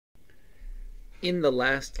In the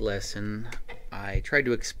last lesson, I tried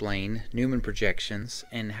to explain Newman projections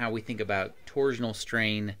and how we think about torsional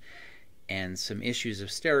strain and some issues of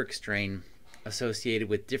steric strain associated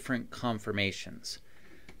with different conformations.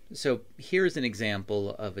 So here's an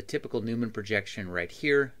example of a typical Newman projection right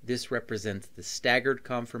here. This represents the staggered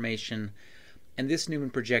conformation, and this Newman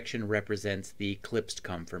projection represents the eclipsed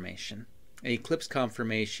conformation. An eclipsed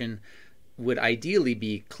conformation would ideally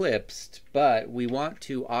be eclipsed, but we want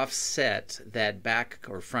to offset that back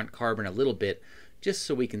or front carbon a little bit just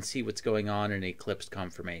so we can see what's going on in an eclipsed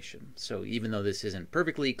conformation. So even though this isn't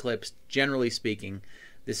perfectly eclipsed, generally speaking,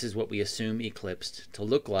 this is what we assume eclipsed to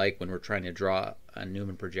look like when we're trying to draw a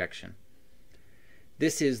Newman projection.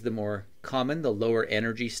 This is the more common, the lower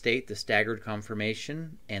energy state, the staggered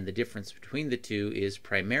conformation, and the difference between the two is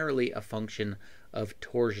primarily a function of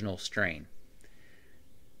torsional strain.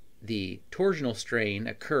 The torsional strain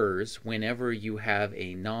occurs whenever you have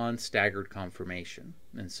a non-staggered conformation.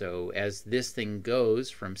 And so as this thing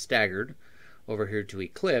goes from staggered over here to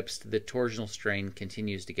eclipsed, the torsional strain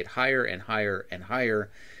continues to get higher and higher and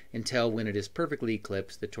higher until when it is perfectly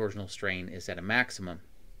eclipsed, the torsional strain is at a maximum.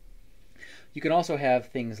 You can also have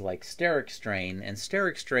things like steric strain, and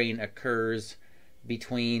steric strain occurs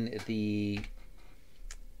between the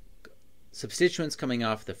substituents coming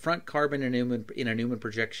off the front carbon in a Newman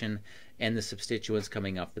projection and the substituents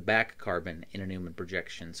coming off the back carbon in a Newman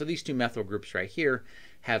projection. So these two methyl groups right here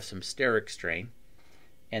have some steric strain,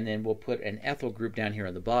 and then we'll put an ethyl group down here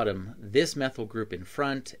on the bottom. This methyl group in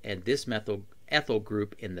front and this ethyl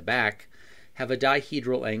group in the back have a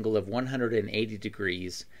dihedral angle of 180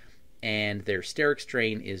 degrees, and their steric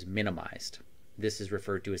strain is minimized. This is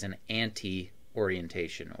referred to as an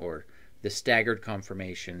anti-orientation, or the staggered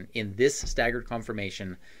conformation. In this staggered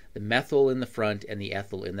conformation, the methyl in the front and the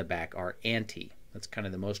ethyl in the back are anti. That's kind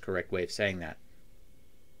of the most correct way of saying that.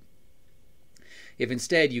 If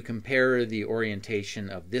instead you compare the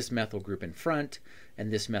orientation of this methyl group in front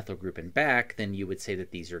and this methyl group in back, then you would say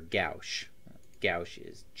that these are gauche. Gauche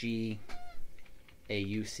is G-A-U-C-H-E,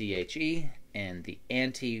 and the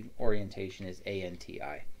anti-orientation is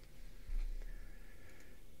A-N-T-I.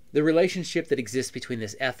 The relationship that exists between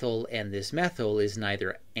this ethyl and this methyl is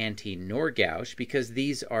neither anti nor gauche, because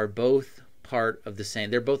these are both part of the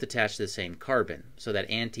same, they're both attached to the same carbon. So that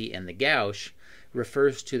anti and the gauche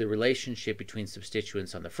refers to the relationship between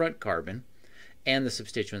substituents on the front carbon and the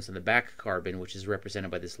substituents on the back carbon, which is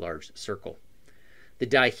represented by this large circle. The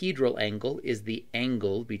dihedral angle is the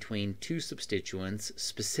angle between two substituents,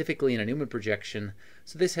 specifically in a Newman projection.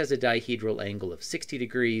 So this has a dihedral angle of 60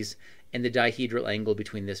 degrees, and the dihedral angle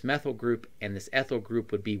between this methyl group and this ethyl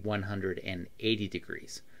group would be 180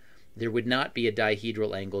 degrees. There would not be a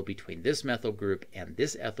dihedral angle between this methyl group and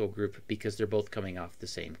this ethyl group because they're both coming off the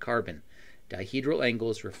same carbon. Dihedral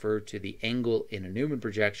angles refer to the angle in a Newman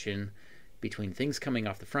projection between things coming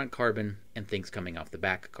off the front carbon and things coming off the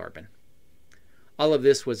back carbon. All of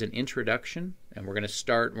this was an introduction, and we're going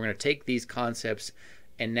to take these concepts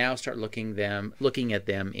and now start looking at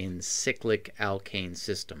them in cyclic alkane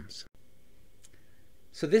systems.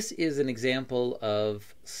 So this is an example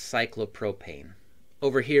of cyclopropane.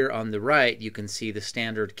 Over here on the right, you can see the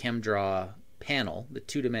standard ChemDraw panel, the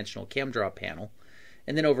two-dimensional ChemDraw panel.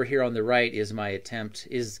 And then over here on the right is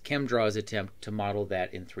ChemDraw's attempt to model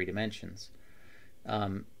that in 3 dimensions.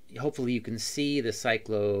 Hopefully you can see the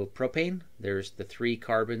cyclopropane. There's the 3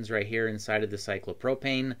 carbons right here inside of the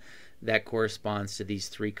cyclopropane. That corresponds to these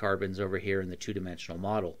 3 carbons over here in the two-dimensional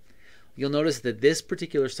model. You'll notice that this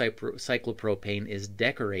particular cyclopropane is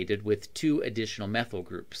decorated with 2 additional methyl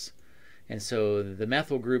groups. And so the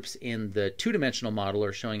methyl groups in the two-dimensional model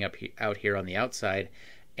are showing up out here on the outside,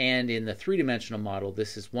 and in the 3-dimensional model,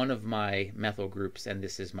 this is one of my methyl groups and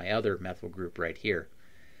this is my other methyl group right here.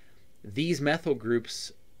 These methyl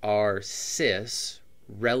groups are cis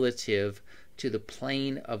relative to the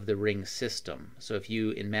plane of the ring system. So if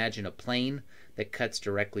you imagine a plane that cuts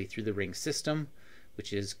directly through the ring system,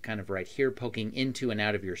 which is kind of right here poking into and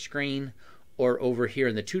out of your screen, or over here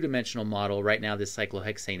in the two-dimensional model, right now this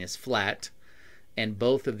cyclohexane is flat, and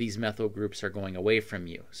both of these methyl groups are going away from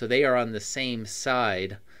you. So they are on the same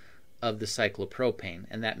side of the cyclopropane,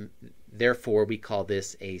 and that therefore we call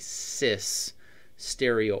this a cis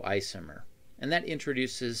stereoisomer. And that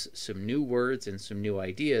introduces some new words and some new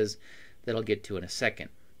ideas that I'll get to in a second.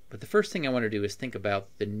 But the first thing I want to do is think about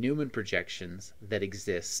the Newman projections that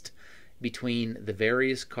exist between the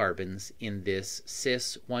various carbons in this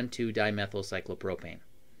cis 1,2-dimethyl cyclopropane.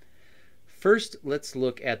 First, let's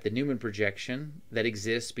look at the Newman projection that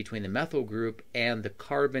exists between the methyl group and the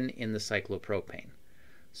carbon in the cyclopropane.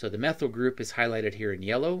 So the methyl group is highlighted here in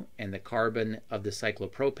yellow, and the carbon of the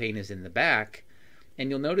cyclopropane is in the back, And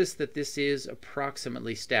you'll notice that this is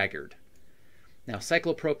approximately staggered. Now,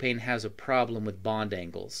 cyclopropane has a problem with bond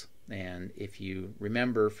angles. And if you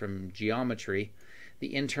remember from geometry,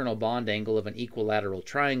 the internal bond angle of an equilateral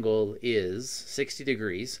triangle is 60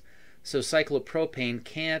 degrees. So cyclopropane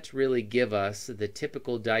can't really give us the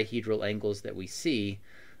typical dihedral angles that we see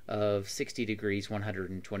of 60 degrees,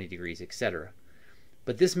 120 degrees, etc.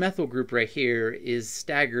 But this methyl group right here is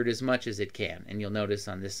staggered as much as it can. And you'll notice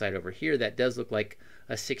on this side over here, that does look like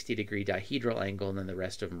a 60-degree dihedral angle, and then the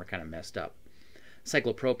rest of them are kind of messed up.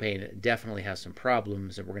 Cyclopropane definitely has some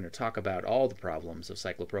problems, and we're going to talk about all the problems of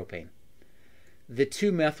cyclopropane. The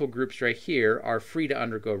two methyl groups right here are free to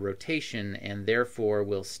undergo rotation and therefore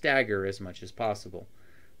will stagger as much as possible.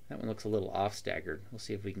 That one looks a little off staggered. We'll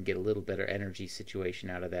see if we can get a little better energy situation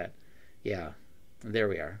out of that. Yeah, there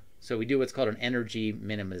we are. So we do what's called an energy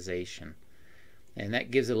minimization, and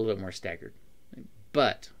that gives it a little more staggered.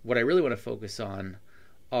 But what I really want to focus on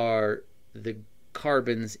are the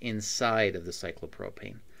carbons inside of the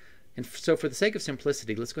cyclopropane. And so for the sake of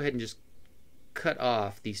simplicity, let's go ahead and just cut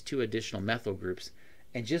off these two additional methyl groups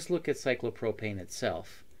and just look at cyclopropane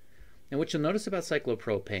itself. And what you'll notice about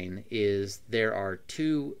cyclopropane is there are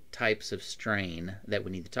two types of strain that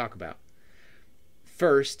we need to talk about.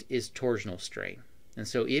 First is torsional strain. And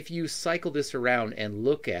so if you cycle this around and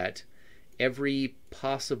look at every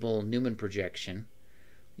possible Newman projection,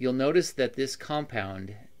 you'll notice that this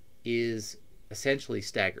compound is essentially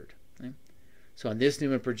staggered. Okay? So on this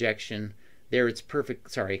Newman projection, there it's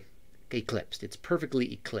eclipsed. It's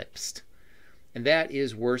perfectly eclipsed. And that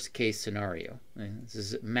is worst case scenario. This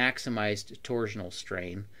is maximized torsional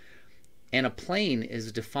strain. And a plane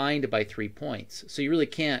is defined by 3 points. So you really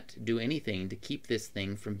can't do anything to keep this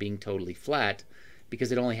thing from being totally flat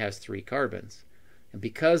because it only has 3 carbons. And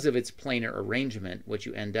because of its planar arrangement, what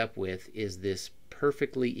you end up with is this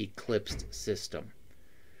perfectly eclipsed system.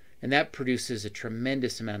 And that produces a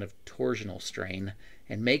tremendous amount of torsional strain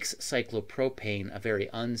and makes cyclopropane a very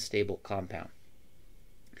unstable compound.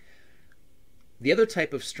 The other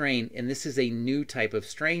type of strain, and this is a new type of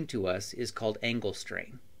strain to us, is called angle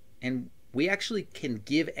strain. And we actually can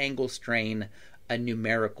give angle strain a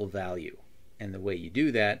numerical value. And the way you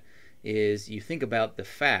do that is you think about the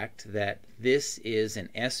fact that this is an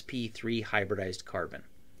sp3 hybridized carbon.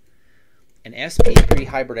 An sp3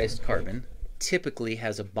 hybridized carbon typically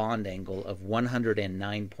has a bond angle of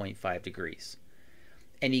 109.5 degrees.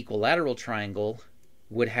 An equilateral triangle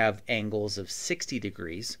would have angles of 60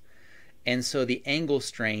 degrees, and so the angle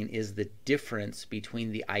strain is the difference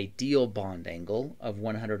between the ideal bond angle of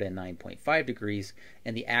 109.5 degrees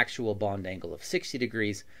and the actual bond angle of 60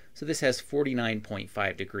 degrees. So this has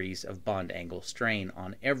 49.5 degrees of bond angle strain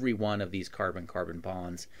on every one of these carbon-carbon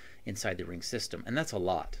bonds inside the ring system. And that's a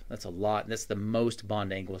lot. That's a lot. That's the most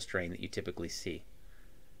bond angle strain that you typically see.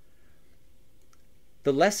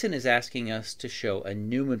 The lesson is asking us to show a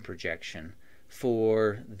Newman projection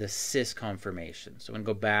for the cis conformation. So I'm going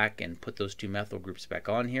to go back and put those two methyl groups back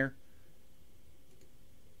on here.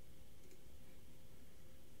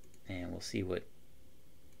 And we'll see what...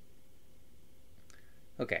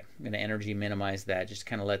 Okay, I'm going to energy minimize that, just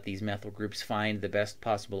kind of let these methyl groups find the best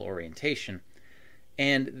possible orientation.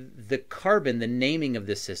 And the carbon, the naming of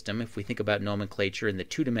this system, if we think about nomenclature in the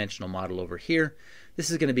two-dimensional model over here, this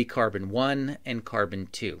is going to be carbon 1 and carbon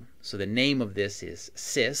 2. So the name of this is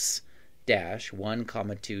cis 1, 2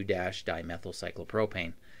 dimethyl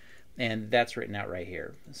cyclopropane. And that's written out right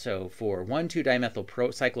here. So for 1,2-dimethyl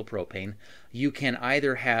cyclopropane, you can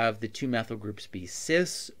either have the two methyl groups be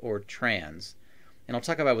cis or trans. And I'll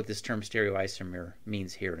talk about what this term stereoisomer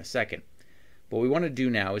means here in a second. What we want to do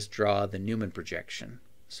now is draw the Newman projection.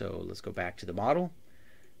 So let's go back to the model.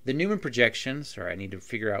 The Newman projection, sorry, I need to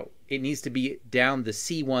figure out, it needs to be down the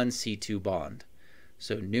C1, C2 bond.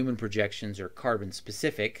 So Newman projections are carbon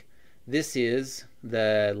specific. This is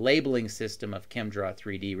the labeling system of ChemDraw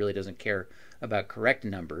 3D. Really doesn't care about correct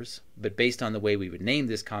numbers, but based on the way we would name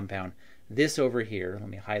this compound, this over here, let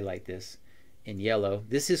me highlight this in yellow,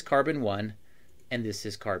 this is carbon 1 and this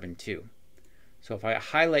is carbon 2. So if I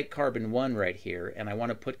highlight carbon 1 right here and I want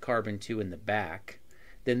to put carbon 2 in the back,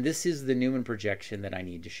 then this is the Newman projection that I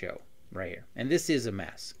need to show right here. And this is a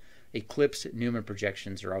mess. Eclipsed Newman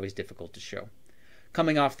projections are always difficult to show.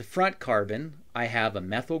 Coming off the front carbon, I have a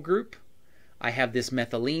methyl group, I have this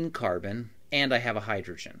methylene carbon, and I have a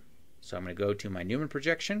hydrogen. So I'm going to go to my Newman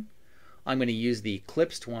projection. I'm going to use the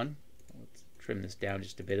eclipsed one. Let's trim this down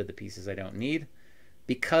just a bit of the pieces I don't need.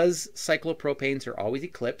 Because cyclopropanes are always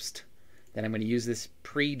eclipsed, then I'm going to use this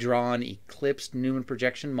pre-drawn eclipsed Newman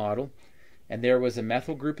projection model. And there was a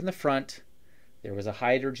methyl group in the front, there was a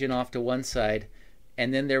hydrogen off to one side,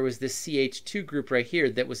 And then there was this CH2 group right here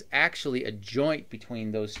that was actually a joint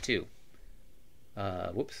between those two.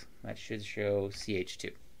 Whoops, that should show CH2.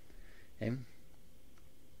 Okay.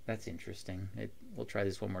 That's interesting. We'll try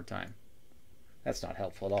this one more time. That's not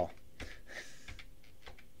helpful at all.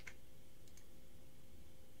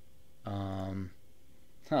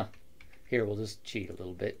 Here, we'll just cheat a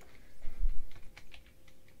little bit.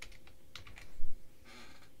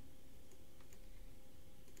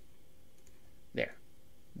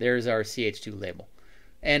 There's our CH2 label.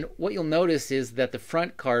 And what you'll notice is that the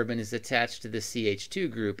front carbon is attached to the CH2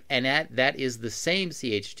 group, and that is the same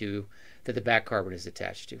CH2 that the back carbon is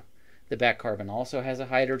attached to. The back carbon also has a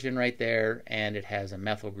hydrogen right there, and it has a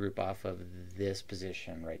methyl group off of this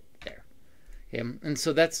position right there. Okay? And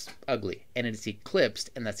so that's ugly, and it's eclipsed,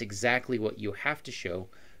 and that's exactly what you have to show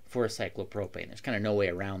for a cyclopropane. There's kind of no way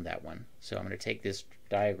around that one. So I'm going to take this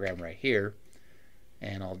diagram right here,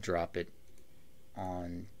 and I'll drop it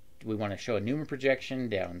on. We want to show a Newman projection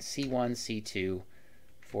down C1, C2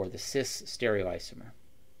 for the cis stereoisomer.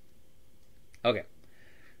 Okay,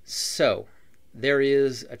 so there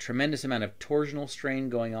is a tremendous amount of torsional strain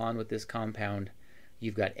going on with this compound.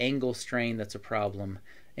 You've got angle strain, that's a problem.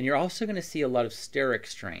 And you're also going to see a lot of steric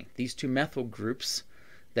strain. These two methyl groups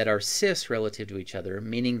that are cis relative to each other,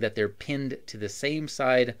 meaning that they're pinned to the same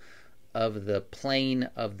side of the plane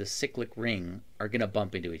of the cyclic ring, are going to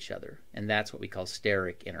bump into each other. And that's what we call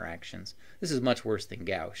steric interactions. This is much worse than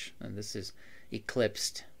gauche. And this is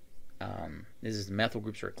eclipsed. The methyl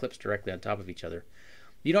groups are eclipsed directly on top of each other.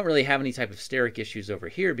 You don't really have any type of steric issues over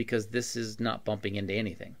here because this is not bumping into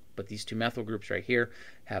anything. But these two methyl groups right here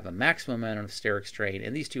have a maximum amount of steric strain,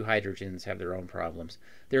 and these two hydrogens have their own problems.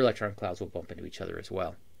 Their electron clouds will bump into each other as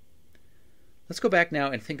well. Let's go back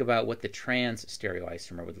now and think about what the trans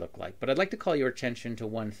stereoisomer would look like. But I'd like to call your attention to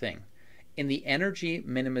one thing. In the energy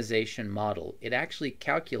minimization model, it actually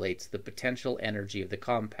calculates the potential energy of the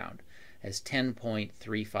compound as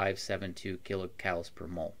 10.3572 kilocalories per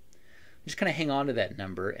mole. Just kind of hang on to that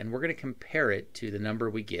number, and we're going to compare it to the number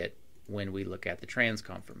we get when we look at the trans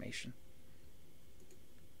conformation.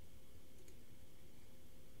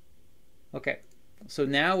 Okay, so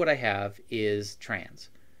now what I have is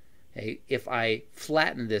trans. Okay, if I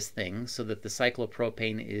flatten this thing so that the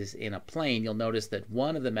cyclopropane is in a plane, you'll notice that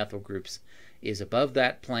one of the methyl groups is above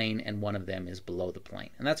that plane and one of them is below the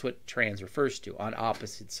plane. And that's what trans refers to, on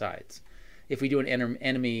opposite sides. If we do an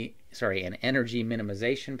energy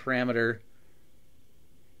minimization parameter,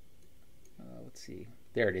 let's see,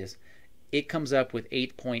 there it is. It comes up with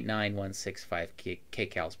 8.9165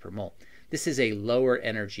 kcals per mole. This is a lower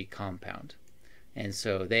energy compound. And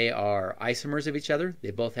so they are isomers of each other.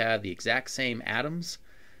 They both have the exact same atoms.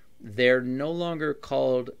 They're no longer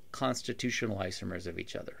called constitutional isomers of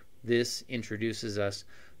each other. This introduces us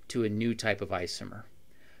to a new type of isomer.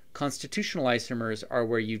 Constitutional isomers are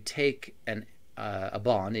where you take a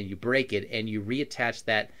bond and you break it and you reattach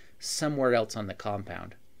that somewhere else on the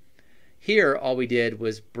compound. Here, all we did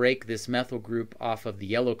was break this methyl group off of the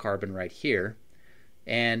yellow carbon right here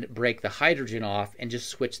and break the hydrogen off and just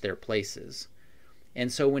switch their places. And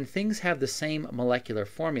so when things have the same molecular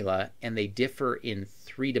formula and they differ in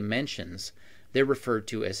 3 dimensions, they're referred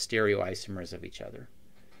to as stereoisomers of each other.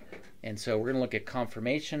 And so we're going to look at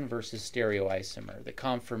conformation versus stereoisomer. The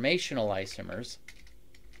conformational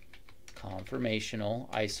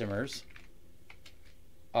isomers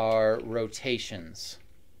are rotations,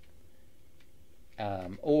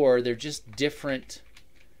 or they're just different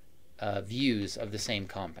views of the same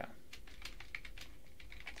compound.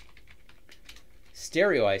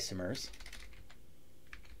 Stereoisomers,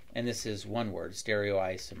 and this is one word,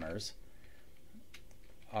 stereoisomers,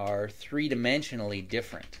 are 3-dimensionally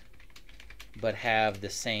different but have the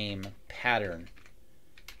same pattern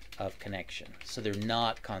of connection. So they're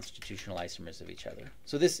not constitutional isomers of each other.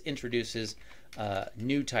 So this introduces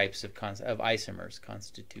new types of isomers,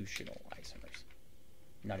 constitutional isomers.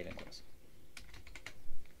 Not even close.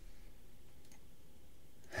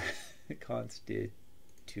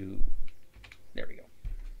 There we go.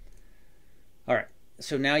 All right.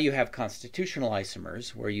 So now you have constitutional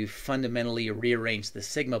isomers where you fundamentally rearrange the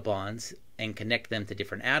sigma bonds and connect them to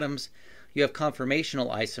different atoms. You have conformational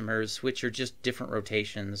isomers, which are just different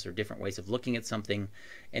rotations or different ways of looking at something,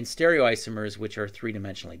 and stereoisomers, which are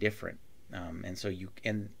 3-dimensionally different. And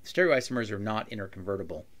stereoisomers are not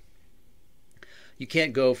interconvertible. You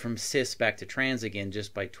can't go from cis back to trans again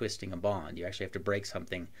just by twisting a bond. You actually have to break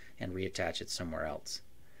something and reattach it somewhere else.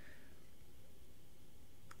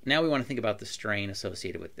 Now we want to think about the strain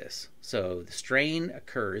associated with this. So the strain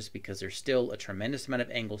occurs because there's still a tremendous amount of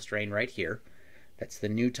angle strain right here. That's the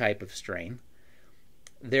new type of strain.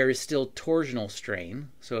 there is still torsional strain.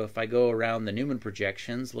 So if I go around the Newman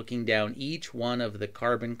projections, looking down each one of the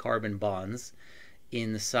carbon-carbon bonds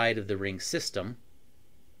inside of the ring system,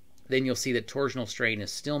 then you'll see that torsional strain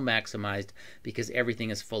is still maximized because everything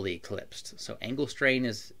is fully eclipsed. So angle strain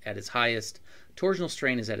is at its highest, torsional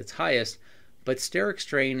strain is at its highest, but steric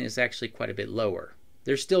strain is actually quite a bit lower.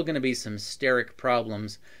 There's still going to be some steric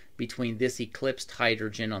problems between this eclipsed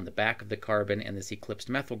hydrogen on the back of the carbon and this eclipsed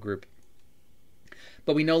methyl group,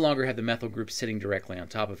 but we no longer have the methyl groups sitting directly on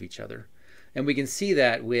top of each other. And we can see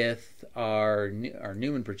that with our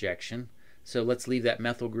Newman projection. So let's leave that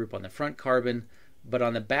methyl group on the front carbon, but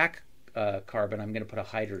on the back carbon, I'm going to put a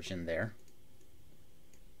hydrogen there.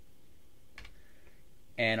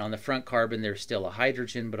 And on the front carbon, there's still a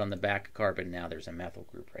hydrogen, but on the back carbon, now there's a methyl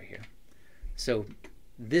group right here. So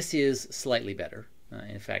this is slightly better.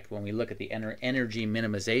 In fact, when we look at the energy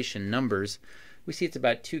minimization numbers, we see it's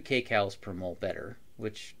about 2 kcals per mole better,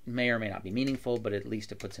 which may or may not be meaningful, but at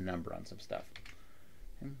least it puts a number on some stuff.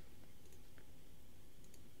 Okay.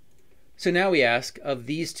 So now we ask, of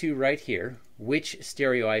these two right here, which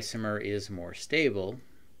stereoisomer is more stable?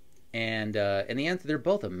 And the answer, they're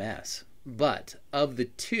both a mess. But of the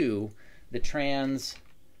two, the trans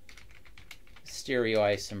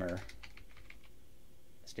stereoisomer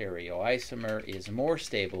is more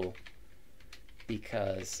stable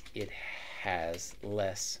because it has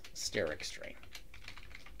less steric strain.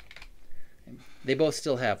 They both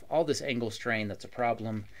still have all this angle strain that's a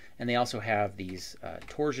problem, and they also have these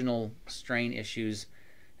torsional strain issues,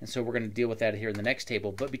 and so we're going to deal with that here in the next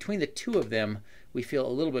table. But between the two of them, we feel a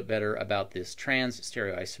little bit better about this trans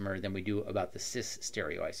stereoisomer than we do about the cis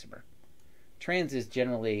stereoisomer. Trans is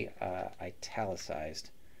generally italicized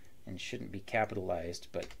and shouldn't be capitalized,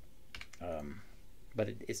 but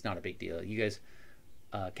it's not a big deal. You guys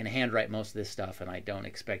can handwrite most of this stuff, and I don't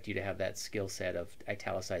expect you to have that skill set of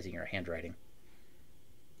italicizing your handwriting.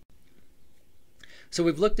 So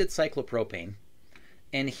we've looked at cyclopropane,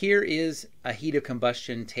 and here is a heat of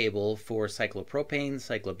combustion table for cyclopropane,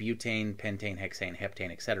 cyclobutane, pentane, hexane,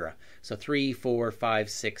 heptane, etc. So 3, 4, 5,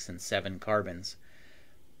 6, and 7 carbons.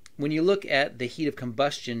 When you look at the heat of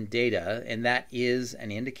combustion data, and that is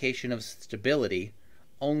an indication of stability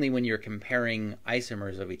only when you're comparing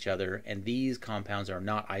isomers of each other, and these compounds are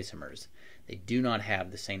not isomers. They do not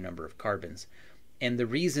have the same number of carbons. And the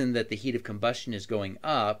reason that the heat of combustion is going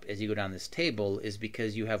up as you go down this table is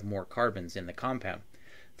because you have more carbons in the compound.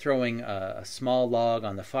 Throwing a small log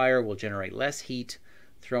on the fire will generate less heat.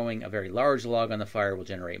 Throwing a very large log on the fire will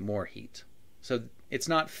generate more heat. So it's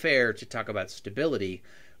not fair to talk about stability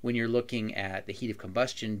when you're looking at the heat of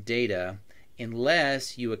combustion data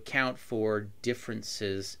unless you account for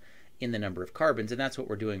differences in the number of carbons, and that's what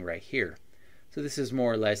we're doing right here. So this is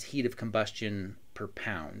more or less heat of combustion per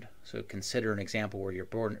pound. So consider an example where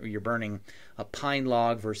you're burning a pine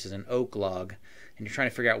log versus an oak log, and you're trying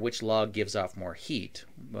to figure out which log gives off more heat.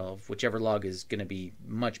 Well, whichever log is going to be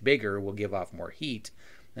much bigger will give off more heat,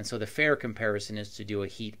 and so the fair comparison is to do a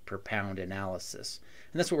heat per pound analysis.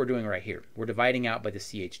 And that's what we're doing right here. We're dividing out by the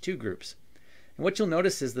CH2 groups. And what you'll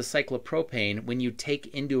notice is the cyclopropane, when you take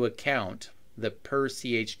into account the per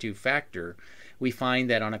CH2 factor, we find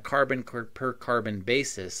that on a carbon per carbon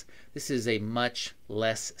basis, this is a much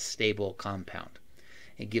less stable compound.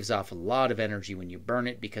 It gives off a lot of energy when you burn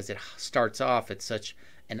it because it starts off at such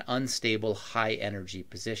an unstable high energy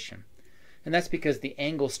position. And that's because the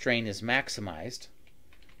angle strain is maximized.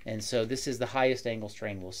 And so this is the highest angle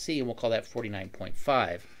strain we'll see, and we'll call that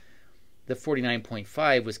 49.5. The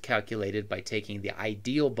 49.5 was calculated by taking the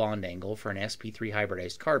ideal bond angle for an sp3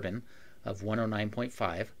 hybridized carbon of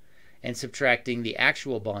 109.5 and subtracting the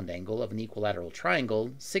actual bond angle of an equilateral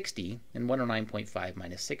triangle, 60, and 109.5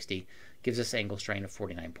 minus 60 gives us angle strain of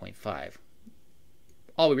 49.5.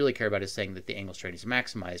 All we really care about is saying that the angle strain is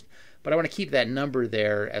maximized, but I want to keep that number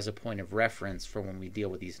there as a point of reference for when we deal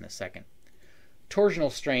with these in a second.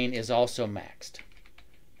 Torsional strain is also maxed.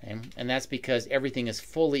 Okay? And that's because everything is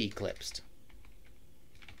fully eclipsed.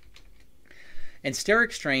 And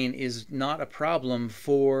steric strain is not a problem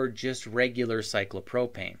for just regular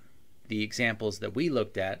cyclopropane. The examples that we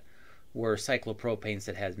looked at were cyclopropanes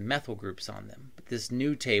that had methyl groups on them. But this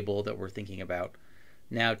new table that we're thinking about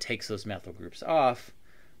now takes those methyl groups off.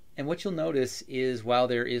 And what you'll notice is while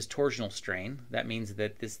there is torsional strain, that means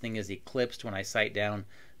that this thing is eclipsed when I sight down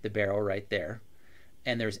the barrel right there.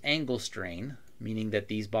 And there's angle strain, meaning that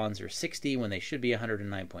these bonds are 60 when they should be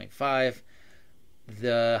 109.5.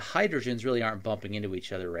 The hydrogens really aren't bumping into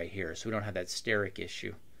each other right here, so we don't have that steric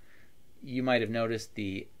issue. You might have noticed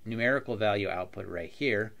the numerical value output right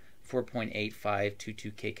here,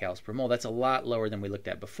 4.8522 kcals per mole. That's a lot lower than we looked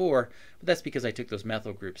at before, but that's because I took those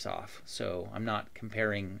methyl groups off. So I'm not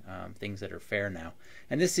comparing things that are fair now.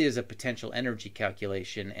 And this is a potential energy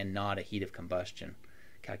calculation and not a heat of combustion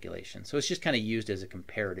calculation. So it's just kind of used as a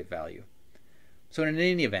comparative value. So in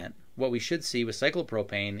any event, what we should see with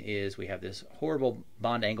cyclopropane is we have this horrible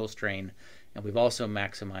bond angle strain, and we've also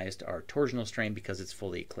maximized our torsional strain because it's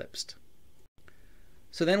fully eclipsed.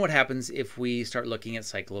 So then what happens if we start looking at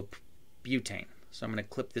cyclobutane? So I'm going to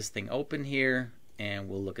clip this thing open here, and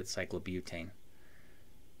we'll look at cyclobutane.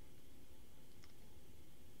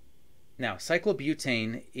 Now,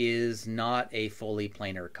 cyclobutane is not a fully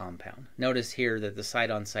planar compound. Notice here that the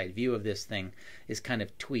side-on-side view of this thing is kind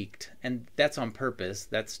of tweaked, and that's on purpose.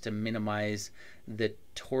 That's to minimize the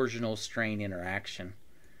torsional strain interaction.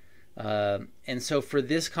 And so for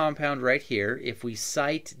this compound right here, if we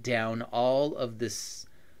sight down all of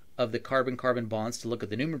the carbon-carbon bonds to look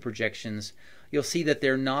at the Newman projections, you'll see that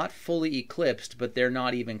they're not fully eclipsed, but they're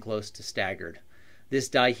not even close to staggered. This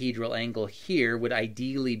dihedral angle here would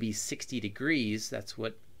ideally be 60 degrees. That's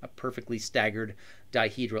what a perfectly staggered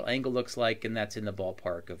dihedral angle looks like, and that's in the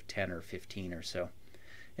ballpark of 10 or 15 or so.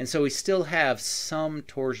 And so we still have some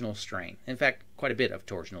torsional strain. In fact, quite a bit of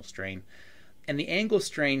torsional strain. And the angle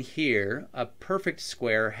strain here, a perfect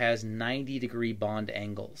square, has 90-degree bond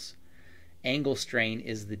angles. Angle strain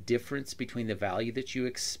is the difference between the value that you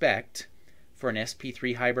expect for an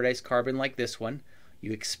sp3 hybridized carbon like this one.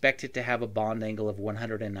 You expect it to have a bond angle of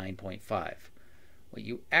 109.5. What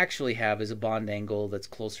you actually have is a bond angle that's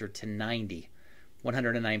closer to 90.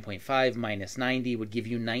 109.5 minus 90 would give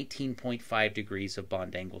you 19.5 degrees of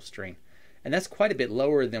bond angle strain. And that's quite a bit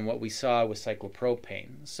lower than what we saw with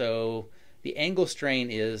cyclopropane. So the angle strain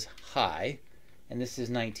is high, and this is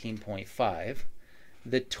 19.5.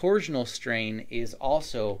 The torsional strain is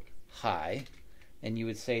also high, and you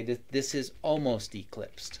would say that this is almost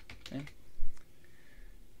eclipsed. Okay?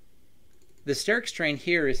 The steric strain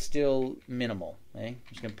here is still minimal. Okay? I'm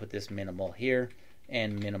just going to put this minimal here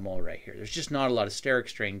and minimal right here. There's just not a lot of steric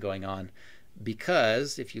strain going on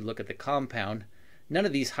because if you look at the compound, none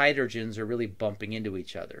of these hydrogens are really bumping into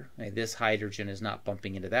each other. Okay? This hydrogen is not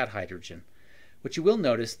bumping into that hydrogen. What you will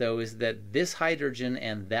notice, though, is that this hydrogen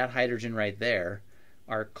and that hydrogen right there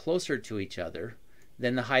are closer to each other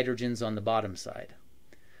than the hydrogens on the bottom side.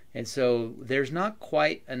 And so there's not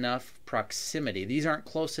quite enough proximity. These aren't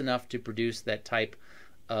close enough to produce that type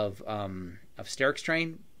of steric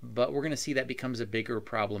strain, but we're going to see that becomes a bigger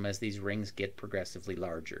problem as these rings get progressively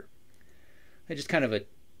larger. And just kind of a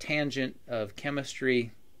tangent of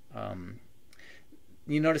chemistry.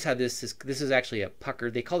 You notice how this is actually a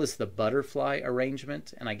pucker. They call this the butterfly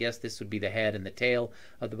arrangement, and I guess this would be the head and the tail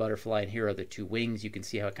of the butterfly, and here are the two wings. You can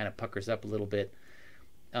see how it kind of puckers up a little bit.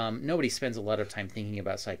 Nobody spends a lot of time thinking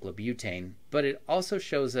about cyclobutane, but it also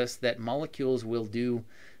shows us that molecules will do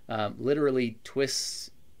literally twists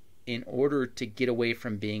in order to get away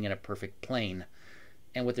from being in a perfect plane.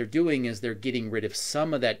 And what they're doing is they're getting rid of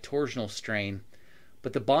some of that torsional strain,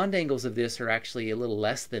 but the bond angles of this are actually a little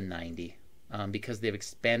less than 90 because they've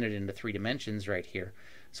expanded into 3 dimensions right here.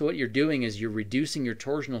 So what you're doing is you're reducing your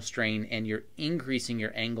torsional strain and you're increasing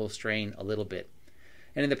your angle strain a little bit.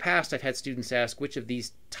 And in the past, I've had students ask which of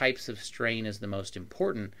these types of strain is the most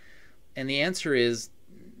important. And the answer is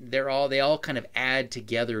they all kind of add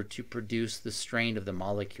together to produce the strain of the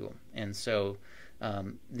molecule. And so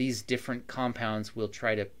these different compounds will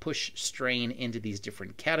try to push strain into these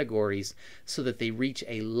different categories so that they reach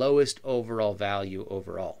a lowest overall value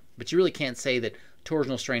overall. But you really can't say that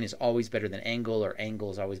torsional strain is always better than angle or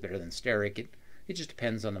angle is always better than steric. It just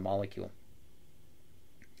depends on the molecule.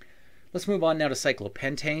 Let's move on now to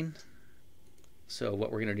cyclopentane. So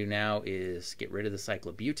what we're going to do now is get rid of the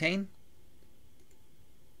cyclobutane.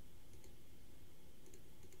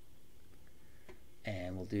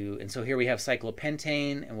 And so here we have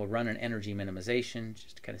cyclopentane, and we'll run an energy minimization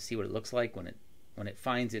just to kind of see what it looks like when it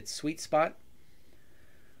finds its sweet spot.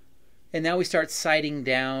 And now we start sighting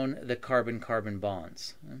down the carbon-carbon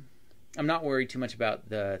bonds. I'm not worried too much about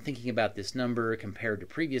thinking about this number compared to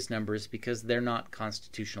previous numbers because they're not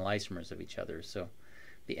constitutional isomers of each other, so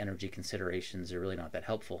the energy considerations are really not that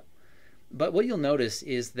helpful. But what you'll notice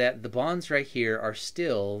is that the bonds right here are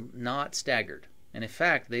still not staggered. And in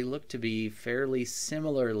fact, they look to be fairly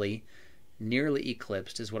similarly nearly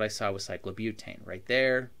eclipsed as what I saw with cyclobutane. Right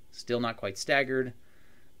there, still not quite staggered,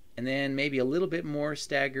 and then maybe a little bit more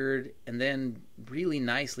staggered, and then really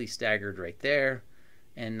nicely staggered right there,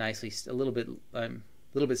 and nicely a little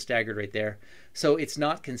bit staggered right there. So it's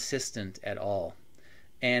not consistent at all.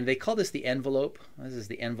 And they call this the envelope. This is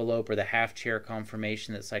the envelope or the half-chair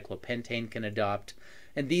conformation that cyclopentane can adopt.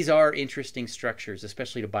 And these are interesting structures,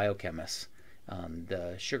 especially to biochemists.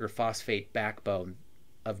 The sugar phosphate backbone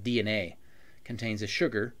of DNA contains a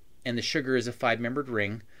sugar, and the sugar is a 5-membered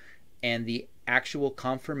ring, and the actual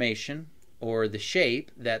conformation or the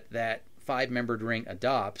shape that that 5-membered ring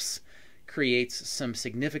adopts creates some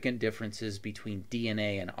significant differences between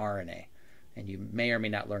DNA and RNA. And you may or may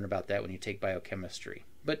not learn about that when you take biochemistry.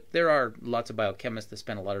 But there are lots of biochemists that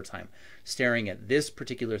spend a lot of time staring at this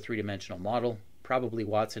particular 3-dimensional model. Probably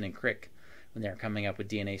Watson and Crick, when they're coming up with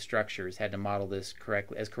DNA structures, had to model this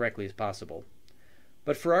as correctly as possible.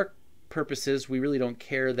 But for our purposes, we really don't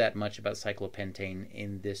care that much about cyclopentane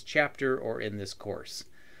in this chapter or in this course.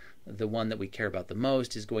 The one that we care about the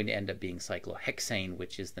most is going to end up being cyclohexane,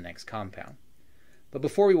 which is the next compound. But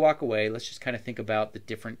before we walk away, let's just kind of think about the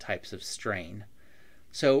different types of strain.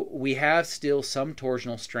 So we have still some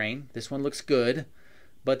torsional strain. This one looks good,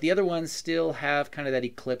 but the other ones still have kind of that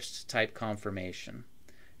eclipsed type conformation.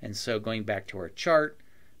 And so going back to our chart,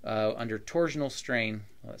 under torsional strain,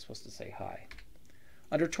 well, that's supposed to say high.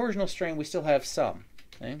 Under torsional strain, we still have some.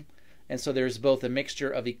 Okay? And so there's both a mixture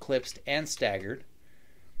of eclipsed and staggered.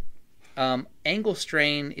 Angle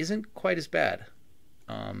strain isn't quite as bad.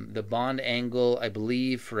 The bond angle, I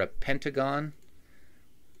believe, for a pentagon,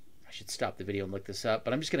 I should stop the video and look this up,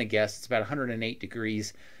 but I'm just going to guess it's about 108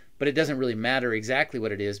 degrees, but it doesn't really matter exactly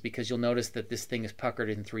what it is because you'll notice that this thing is puckered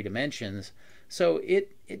in 3 dimensions, so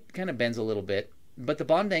it kind of bends a little bit. But the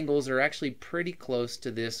bond angles are actually pretty close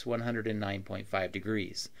to this 109.5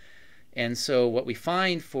 degrees. And so what we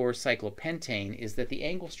find for cyclopentane is that the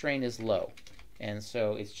angle strain is low. And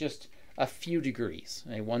so it's just a few degrees,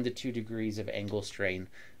 1 to 2 degrees of angle strain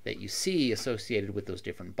that you see associated with those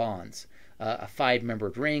different bonds. A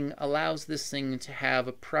 5-membered ring allows this thing to have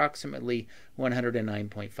approximately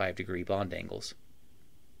 109.5 degree bond angles.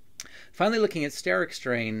 Finally, looking at steric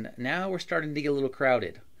strain, now we're starting to get a little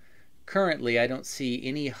crowded. Currently, I don't see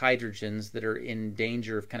any hydrogens that are in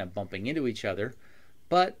danger of kind of bumping into each other,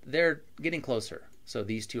 but they're getting closer. So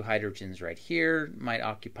these 2 hydrogens right here might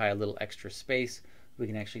occupy a little extra space. We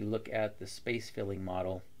can actually look at the space filling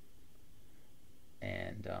model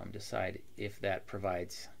and decide if that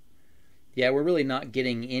provides. Yeah, we're really not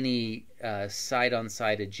getting any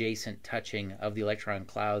side-on-side adjacent touching of the electron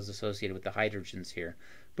clouds associated with the hydrogens here,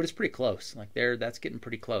 but it's pretty close. Like there, that's getting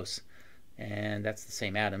pretty close. And that's the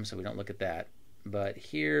same atom, so we don't look at that. But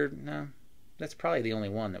here, no, that's probably the only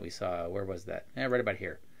one that we saw. Where was that? Right about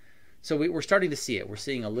here. So we're starting to see it. We're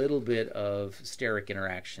seeing a little bit of steric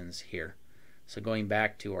interactions here. So going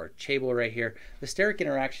back to our table right here, the steric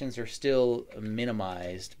interactions are still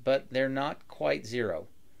minimized, but they're not quite 0.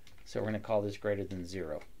 So we're going to call this greater than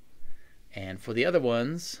 0. And for the other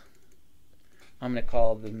ones, I'm going to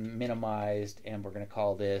call them minimized, and we're going to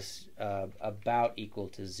call this about equal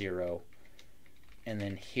to 0. And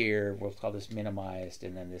then here, we'll call this minimized,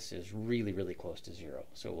 and then this is really, really close to 0.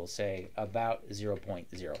 So we'll say about 0.0.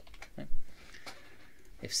 Okay?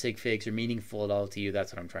 If sig figs are meaningful at all to you,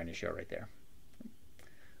 that's what I'm trying to show right there.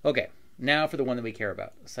 Okay, now for the one that we care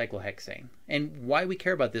about, cyclohexane. And why we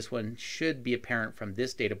care about this one should be apparent from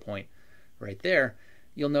this data point right there.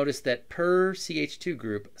 You'll notice that per CH2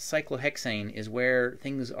 group, cyclohexane is where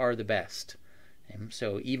things are the best. And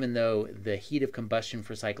so even though the heat of combustion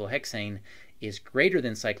for cyclohexane is greater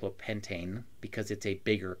than cyclopentane because it's a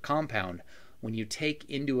bigger compound, when you take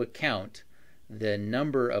into account the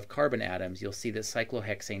number of carbon atoms, you'll see that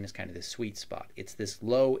cyclohexane is kind of the sweet spot. It's this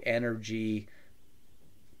low energy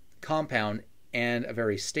compound and a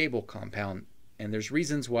very stable compound. And there's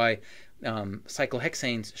reasons why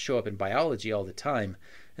cyclohexanes show up in biology all the time,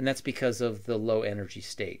 and that's because of the low energy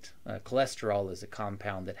state. Cholesterol is a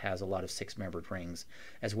compound that has a lot of 6-membered rings,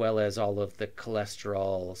 as well as all of the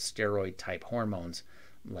cholesterol steroid type hormones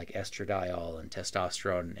like estradiol and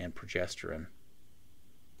testosterone and progesterone.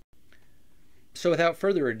 So without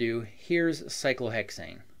further ado, here's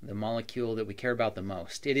cyclohexane, the molecule that we care about the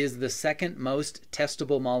most. It is the second most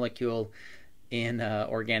testable molecule in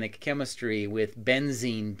organic chemistry, with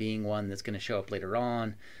benzene being one that's going to show up later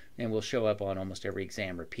on and will show up on almost every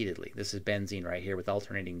exam repeatedly. This is benzene right here with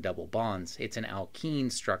alternating double bonds. It's an alkene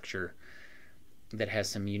structure that has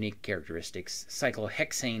some unique characteristics.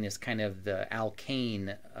 Cyclohexane is kind of the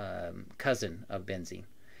alkane cousin of benzene.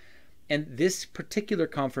 And this particular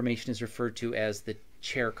conformation is referred to as the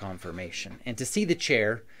chair conformation. And to see the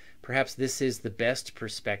chair, perhaps this is the best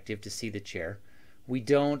perspective to see the chair. We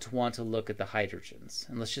don't want to look at the hydrogens.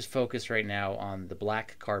 And let's just focus right now on the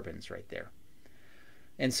black carbons right there.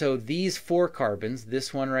 And so these 4 carbons,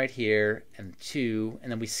 this one right here, and 2,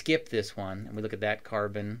 and then we skip this one, and we look at that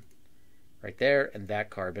carbon right there, and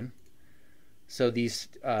that carbon. So these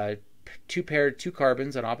two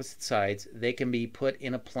carbons on opposite sides, they can be put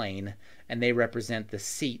in a plane, and they represent the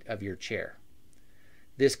seat of your chair.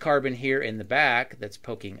 This carbon here in the back that's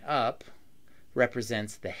poking up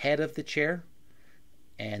represents the head of the chair,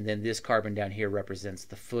 and then this carbon down here represents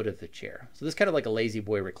the foot of the chair. So this is kind of like a lazy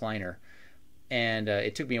boy recliner. And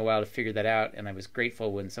it took me a while to figure that out, and I was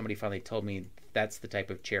grateful when somebody finally told me that's the type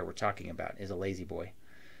of chair we're talking about, is a lazy boy.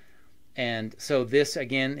 And so this,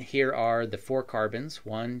 again, here are the 4 carbons,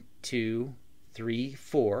 1, 2, 3,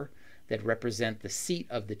 4, that represent the seat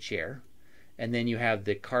of the chair. And then you have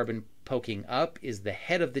the carbon poking up is the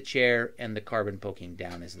head of the chair, and the carbon poking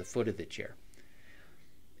down is the foot of the chair.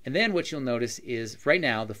 And then what you'll notice is right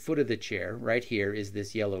now the foot of the chair right here is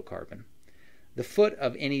this yellow carbon. The foot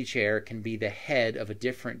of any chair can be the head of a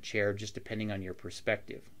different chair just depending on your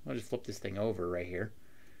perspective. I'll just flip this thing over right here.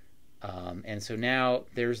 And so now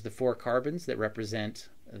there's the 4 carbons that represent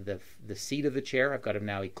the seat of the chair. I've got them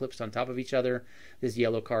now eclipsed on top of each other. This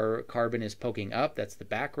yellow carbon is poking up. That's the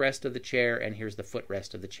backrest of the chair, and here's the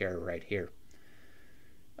footrest of the chair right here.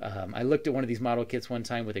 I looked at one of these model kits one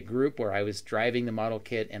time with a group where I was driving the model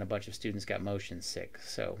kit and a bunch of students got motion sick.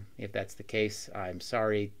 So if that's the case, I'm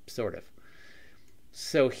sorry, sort of.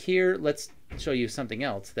 So here, let's show you something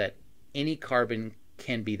else, that any carbon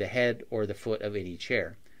can be the head or the foot of any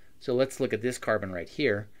chair. So let's look at this carbon right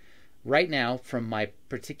here. Right now, from my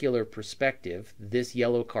particular perspective, this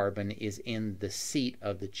yellow carbon is in the seat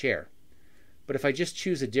of the chair. But if I just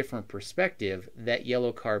choose a different perspective, that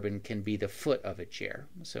yellow carbon can be the foot of a chair.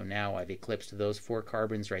 So now I've eclipsed those 4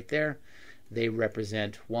 carbons right there. They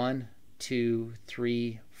represent 1, 2,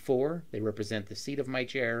 3, 4. They represent the seat of my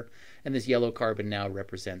chair, and this yellow carbon now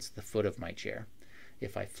represents the foot of my chair.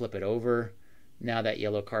 If I flip it over, now that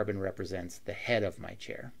yellow carbon represents the head of my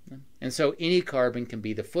chair. And so any carbon can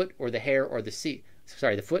be the foot or the hair or the seat,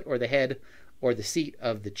 sorry, the foot or the head or the seat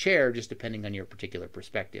of the chair, just depending on your particular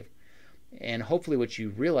perspective. And hopefully what you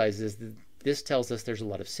realize is that this tells us there's a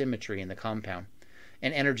lot of symmetry in the compound.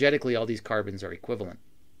 And energetically, all these carbons are equivalent.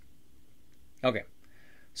 Okay,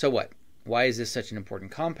 so what? Why is this such an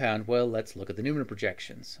important compound? Well, let's look at the Newman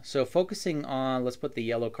projections. So focusing on, let's put the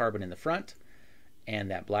yellow carbon in the front and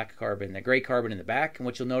that black carbon, the gray carbon in the back. And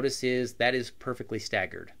what you'll notice is that is perfectly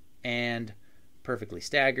staggered and perfectly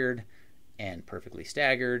staggered and perfectly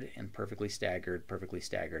staggered and perfectly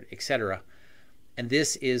staggered, etc. And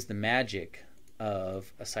this is the magic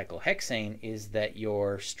of a cyclohexane, is that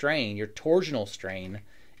your strain, your torsional strain,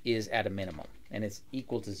 is at a minimum, and it's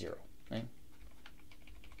equal to 0. Right?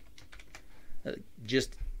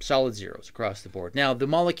 Just solid zeros across the board. Now, the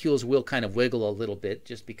molecules will kind of wiggle a little bit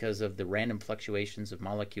just because of the random fluctuations of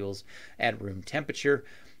molecules at room temperature,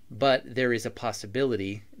 but there is a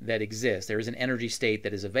possibility that exists. There is an energy state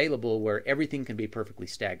that is available where everything can be perfectly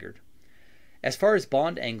staggered. As far as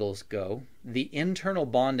bond angles go, the internal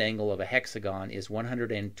bond angle of a hexagon is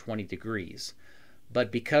 120 degrees.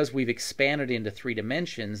 But because we've expanded into 3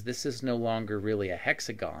 dimensions, this is no longer really a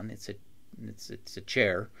hexagon. It's a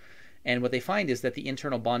chair. And what they find is that the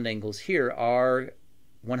internal bond angles here are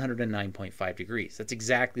 109.5 degrees. That's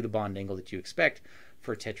exactly the bond angle that you expect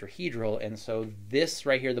for a tetrahedral. And so this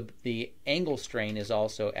right here, the angle strain is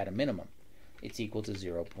also at a minimum. It's equal to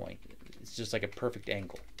 0. It's just like a perfect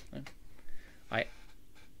angle. Right?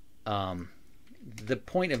 The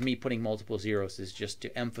point of me putting multiple zeros is just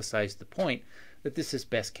to emphasize the point that this is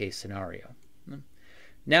best case scenario.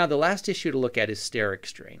 Now, the last issue to look at is steric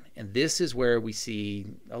strain, and this is where we see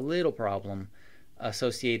a little problem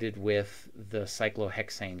associated with the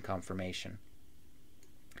cyclohexane conformation.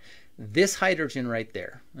 This hydrogen right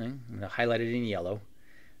there, I'm going to highlight it in yellow,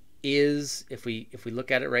 is, if we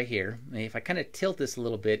look at it right here, if I kind of tilt this a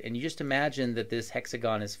little bit and you just imagine that this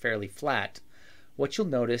hexagon is fairly flat, what you'll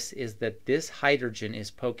notice is that this hydrogen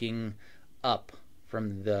is poking up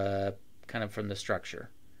from the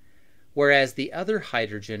structure, whereas the other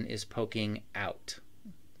hydrogen is poking out.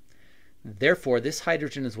 Therefore, this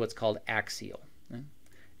hydrogen is what's called axial,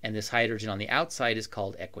 and this hydrogen on the outside is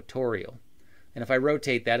called equatorial. And if I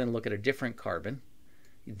rotate that and look at a different carbon,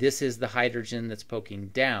 this is the hydrogen that's poking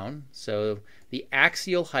down. So the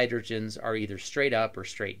axial hydrogens are either straight up or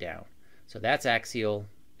straight down. So that's axial,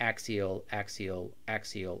 axial, axial,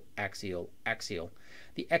 axial, axial, axial.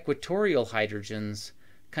 The equatorial hydrogens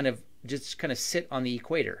kind of sit on the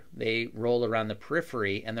equator. They roll around the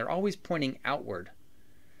periphery, and they're always pointing outward.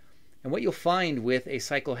 And what you'll find with a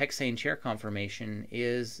cyclohexane chair conformation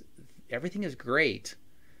is everything is great,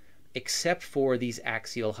 except for these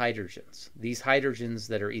axial hydrogens. These hydrogens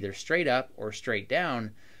that are either straight up or straight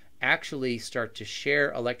down actually start to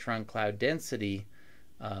share electron cloud density.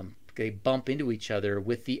 They bump into each other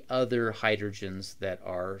with the other hydrogens that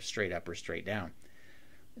are straight up or straight down.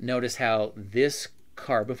 Notice how this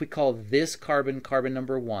carbon, if we call this carbon carbon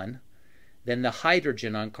number 1, then the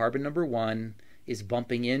hydrogen on carbon number 1 is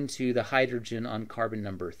bumping into the hydrogen on carbon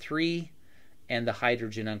number 3 and the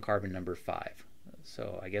hydrogen on carbon number 5.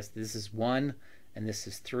 So I guess this is 1 and this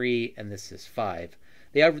is 3 and this is 5.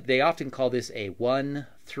 They often call this a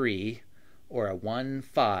 1-3 or a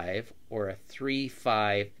 1-5 or a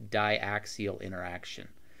 3-5 diaxial interaction,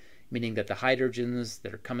 meaning that the hydrogens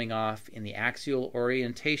that are coming off in the axial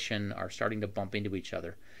orientation are starting to bump into each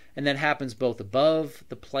other. And that happens both above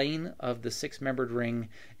the plane of the 6-membered ring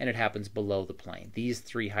and it happens below the plane. These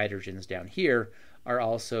 3 hydrogens down here are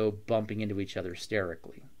also bumping into each other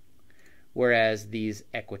sterically. Whereas these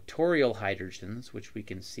equatorial hydrogens, which we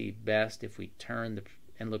can see best if we turn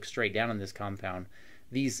and look straight down on this compound,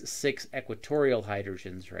 these 6 equatorial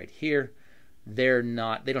hydrogens right here, they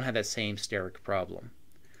don't have that same steric problem.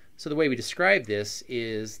 So the way we describe this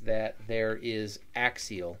is that there is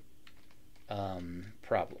axial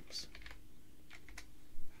problems.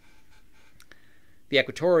 The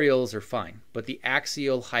equatorials are fine, but the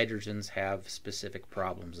axial hydrogens have specific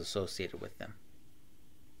problems associated with them.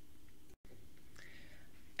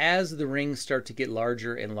 As the rings start to get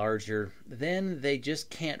larger and larger, then they just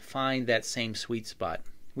can't find that same sweet spot.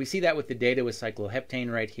 We see that with the data with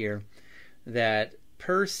cycloheptane right here, that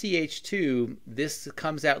per CH2, this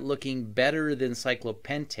comes out looking better than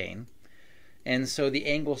cyclopentane. And so the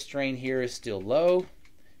angle strain here is still low,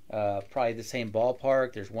 probably the same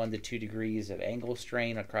ballpark. There's 1 to 2 degrees of angle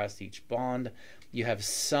strain across each bond. You have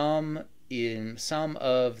some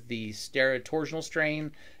of the torsional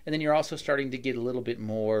strain, and then you're also starting to get a little bit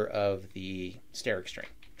more of the steric strain.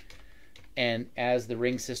 And as the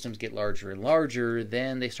ring systems get larger and larger,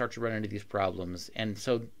 then they start to run into these problems. And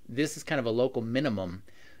so this is kind of a local minimum.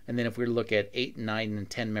 And then if we look at 8, 9, and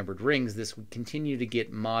 10-membered rings, this would continue to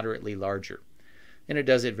get moderately larger. And it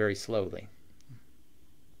does it very slowly.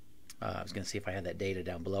 I was going to see if I had that data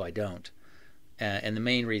down below. I don't. And the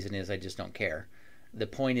main reason is I just don't care. The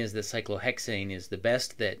point is that cyclohexane is the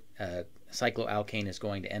best that cycloalkane is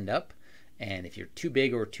going to end up. And if you're too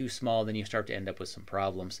big or too small, then you start to end up with some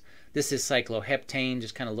problems. This is cycloheptane,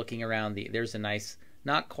 just kind of looking around. There's a nice,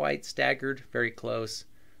 not quite staggered, very close.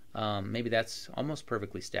 Maybe that's almost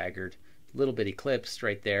perfectly staggered. A little bit eclipsed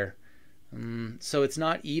right there. So it's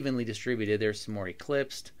not evenly distributed. There's some more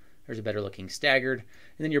eclipsed. There's a better looking staggered.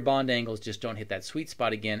 And then your bond angles just don't hit that sweet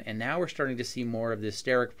spot again. And now we're starting to see more of this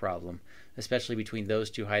steric problem, especially between those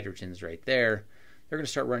 2 hydrogens right there. They're going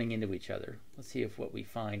to start running into each other. Let's see if what we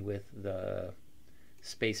find with the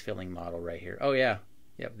space filling model right here. Oh yeah,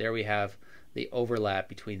 yep, there we have the overlap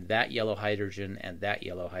between that yellow hydrogen and that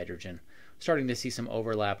yellow hydrogen. Starting to see some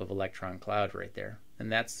overlap of electron cloud right there. And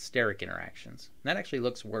that's steric interactions. And that actually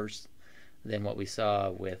looks worse than what we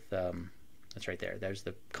saw with, that's right there. There's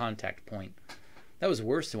the contact point. That was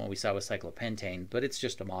worse than what we saw with cyclopentane, but it's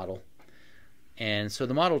just a model. And so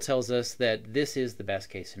the model tells us that this is the best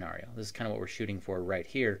case scenario. This is kind of what we're shooting for right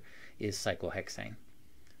here, is cyclohexane.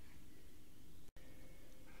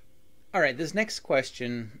 All right, this next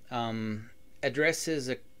question addresses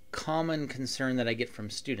a common concern that I get from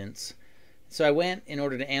students. So I went, in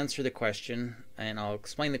order to answer the question, and I'll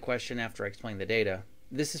explain the question after I explain the data.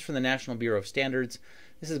 This is from the National Bureau of Standards.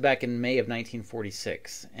 This is back in May of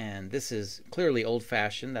 1946, and this is clearly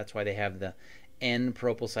old-fashioned. That's why they have the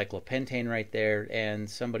N-propylcyclopentane right there, and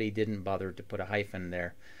somebody didn't bother to put a hyphen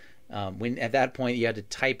there. At that point, you had to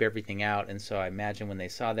type everything out, and so I imagine when they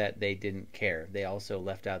saw that, they didn't care. They also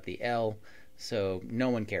left out the L, so no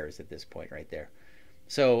one cares at this point right there.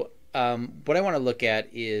 So what I want to look at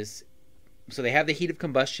is, so they have the heat of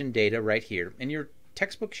combustion data right here, and your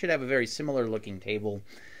textbook should have a very similar looking table.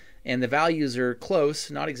 And the values are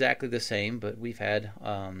close, not exactly the same, but we've had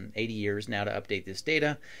 80 years now to update this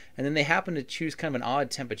data. And then they happen to choose kind of an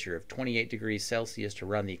odd temperature of 28 degrees Celsius to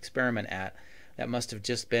run the experiment at. That must have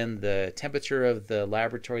just been the temperature of the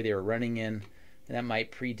laboratory they were running in, and that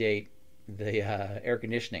might predate the air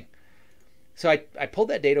conditioning. So I pulled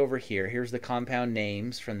that data over here. Here's the compound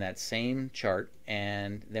names from that same chart,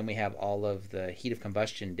 and then we have all of the heat of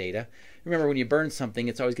combustion data. Remember, when you burn something,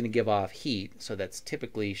 it's always going to give off heat, so that's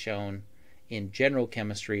typically shown in general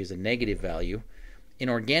chemistry as a negative value. In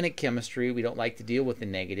organic chemistry, we don't like to deal with the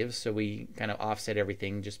negatives, so we kind of offset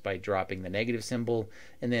everything just by dropping the negative symbol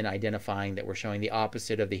and then identifying that we're showing the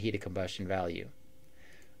opposite of the heat of combustion value.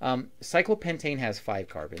 Cyclopentane has 5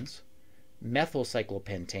 carbons. Methyl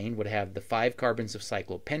cyclopentane would have the 5 carbons of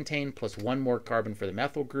cyclopentane plus 1 more carbon for the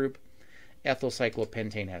methyl group. Ethyl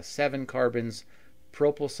cyclopentane has 7 carbons.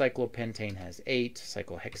 Propyl cyclopentane has 8.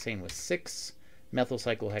 Cyclohexane with 6. Methyl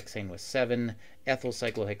cyclohexane with 7. Ethyl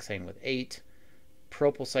cyclohexane with 8.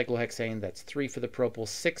 Propyl cyclohexane, that's 3 for the propyl,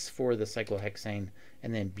 6 for the cyclohexane,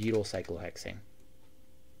 and then butyl cyclohexane.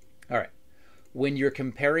 All right. When you're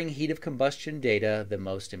comparing heat of combustion data, the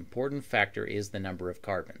most important factor is the number of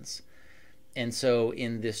carbons. And so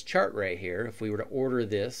in this chart right here, if we were to order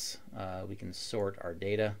this, we can sort our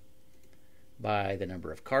data by the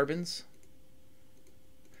number of carbons.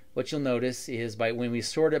 What you'll notice is when we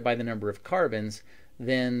sort it by the number of carbons,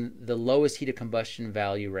 then the lowest heat of combustion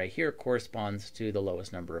value right here corresponds to the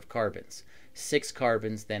lowest number of carbons. 6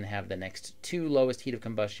 carbons then have the next 2 lowest heat of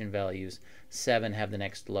combustion values, 7 have the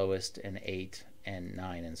next lowest, and 8 and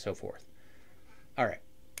 9 and so forth. All right.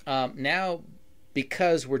 Now,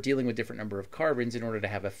 because we're dealing with different number of carbons, in order to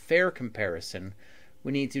have a fair comparison,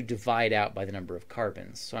 we need to divide out by the number of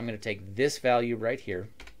carbons. So I'm going to take this value right here,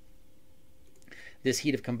 this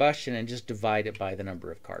heat of combustion, and just divide it by the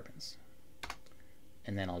number of carbons.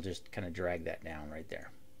 And then I'll just kind of drag that down right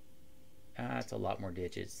there. That's a lot more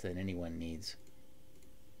digits than anyone needs.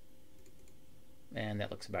 And that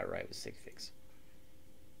looks about right with sig figs.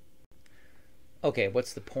 Okay,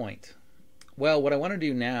 what's the point? Well, what I want to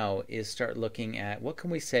do now is start looking at what can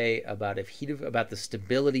we say about about the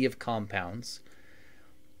stability of compounds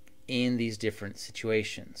in these different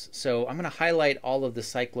situations. So I'm going to highlight all of the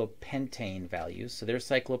cyclopentane values. So there's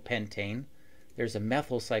cyclopentane, there's a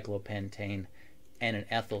methyl cyclopentane, and an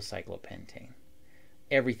ethyl cyclopentane.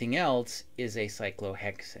 Everything else is a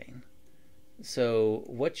cyclohexane. So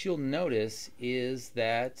what you'll notice is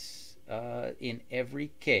that in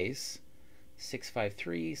every case,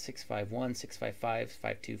 653, 651, 655,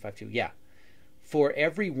 52, 52, yeah. For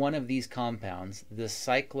every one of these compounds, the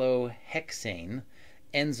cyclohexane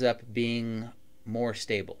ends up being more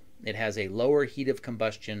stable. It has a lower heat of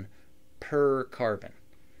combustion per carbon.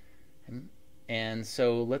 And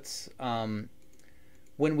so let's,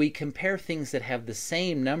 when we compare things that have the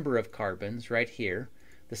same number of carbons, right here,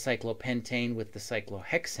 the cyclopentane with the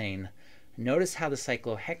cyclohexane, notice how the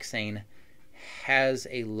cyclohexane has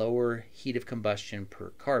a lower heat of combustion per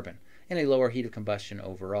carbon and a lower heat of combustion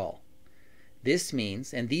overall. This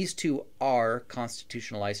means, and these two are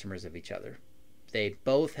constitutional isomers of each other. They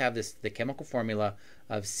both have the chemical formula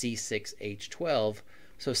of C6H12,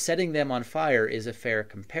 so setting them on fire is a fair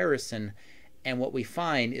comparison, and what we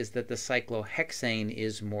find is that the cyclohexane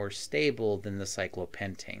is more stable than the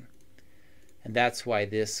cyclopentane. And that's why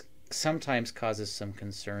this sometimes causes some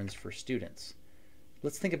concerns for students.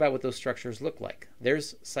 Let's think about what those structures look like.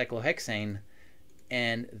 There's cyclohexane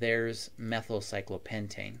and there's methyl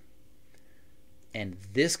cyclopentane. And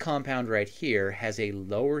this compound right here has a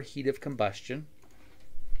lower heat of combustion.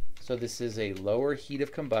 So this is a lower heat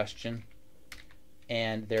of combustion,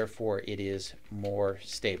 and therefore it is more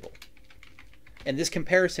stable. And this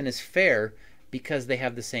comparison is fair because they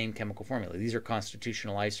have the same chemical formula. These are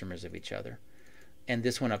constitutional isomers of each other. And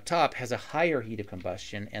this one up top has a higher heat of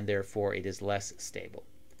combustion, and therefore it is less stable.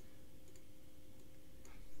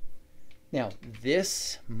 Now,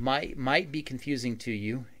 this might be confusing to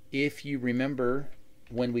you if you remember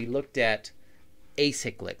when we looked at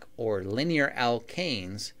acyclic or linear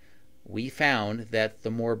alkanes. We found that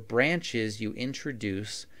the more branches you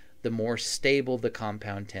introduce, the more stable the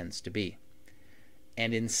compound tends to be.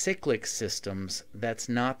 And in cyclic systems, that's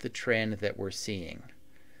not the trend that we're seeing.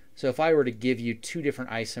 So if I were to give you two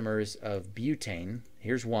different isomers of butane,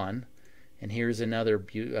 here's one, and here's another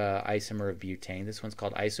isomer of butane. This one's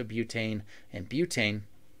called isobutane and butane.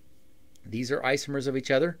 These are isomers of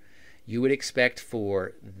each other. You would expect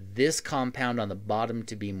for this compound on the bottom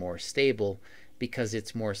to be more stable because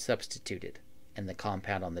it's more substituted. And the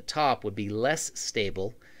compound on the top would be less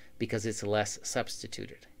stable because it's less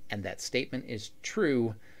substituted. And that statement is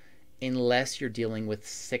true unless you're dealing with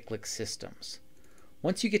cyclic systems.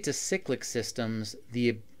 Once you get to cyclic systems,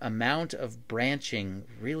 the amount of branching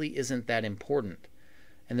really isn't that important.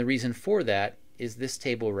 And the reason for that is this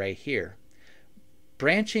table right here.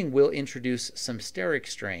 Branching will introduce some steric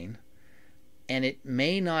strain, and it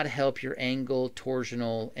may not help your angle,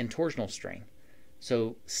 torsional, and torsional strain.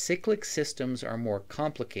 So cyclic systems are more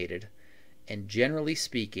complicated, and generally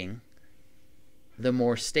speaking, the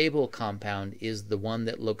more stable compound is the one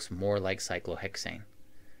that looks more like cyclohexane.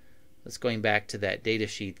 Let's going back to that data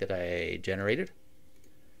sheet that I generated.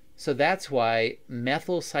 So that's why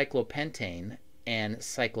methyl cyclopentane and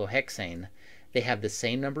cyclohexane, they have the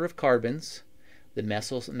same number of carbons. The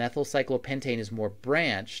methyl cyclopentane is more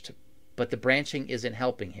branched, but the branching isn't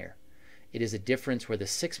helping here. It is a difference where the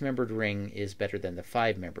 6-membered ring is better than the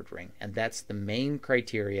 5-membered ring. And that's the main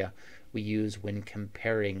criteria we use when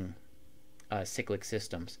comparing cyclic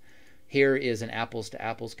systems. Here is an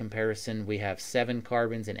apples-to-apples comparison. We have 7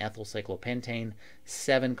 carbons in ethyl cyclopentane,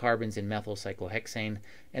 7 carbons in methyl cyclohexane,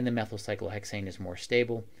 and the methyl cyclohexane is more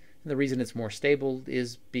stable. And the reason it's more stable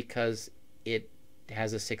is because it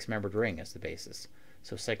has a 6-membered ring as the basis.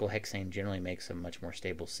 So cyclohexane generally makes a much more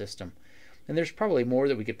stable system. And there's probably more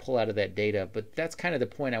that we could pull out of that data, but that's kind of the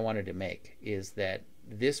point I wanted to make, is that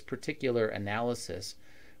this particular analysis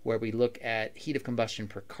where we look at heat of combustion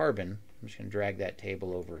per carbon, I'm just going to drag that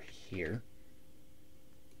table over here.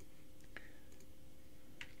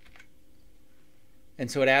 And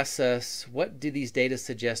so it asks us, what do these data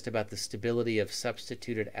suggest about the stability of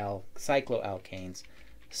substituted cycloalkanes?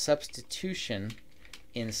 Substitution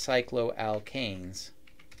in cycloalkanes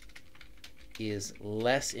is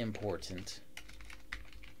less important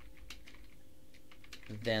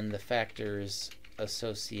than the factors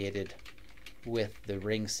associated with the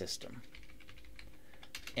ring system.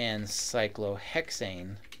 And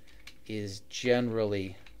cyclohexane is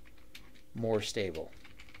generally more stable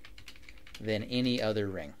than any other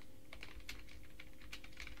ring,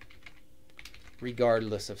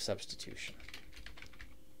 regardless of substitution.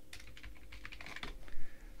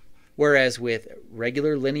 Whereas with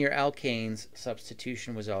regular linear alkanes,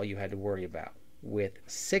 substitution was all you had to worry about. With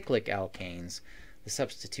cyclic alkanes, the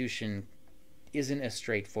substitution isn't as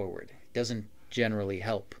straightforward. It doesn't generally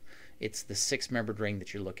help. It's the 6-membered ring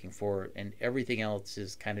that you're looking for, and everything else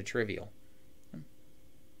is kind of trivial.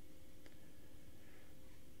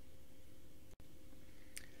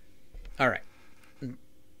 All right.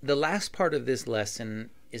 The last part of this lesson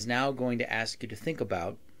is now going to ask you to think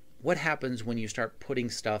about what happens when you start putting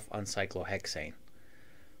stuff on cyclohexane.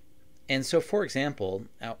 And so, for example,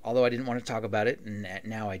 although I didn't want to talk about it, and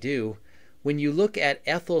now I do, when you look at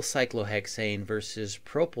ethyl cyclohexane versus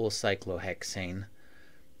propyl cyclohexane,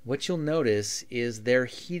 what you'll notice is their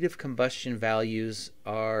heat of combustion values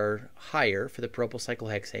are higher for the propyl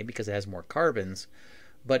cyclohexane because it has more carbons,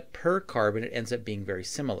 but per carbon it ends up being very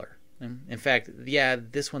similar. In fact, yeah,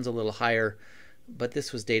 this one's a little higher, but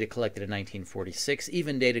this was data collected in 1946.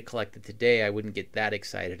 Even data collected today, I wouldn't get that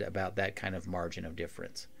excited about that kind of margin of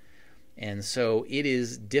difference. And so it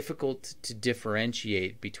is difficult to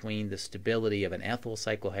differentiate between the stability of an ethyl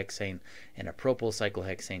cyclohexane and a propyl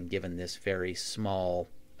cyclohexane given this very small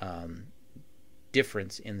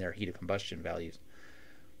difference in their heat of combustion values.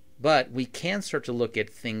 But we can start to look at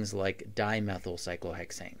things like dimethyl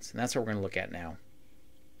cyclohexanes, and that's what we're going to look at now.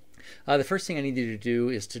 The first thing I need you to do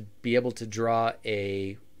is to be able to draw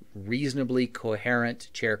a reasonably coherent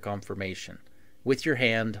chair conformation with your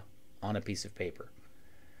hand on a piece of paper.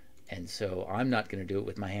 And so I'm not going to do it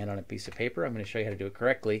with my hand on a piece of paper. I'm going to show you how to do it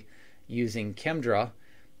correctly using ChemDraw.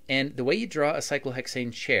 And the way you draw a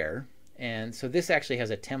cyclohexane chair, and so this actually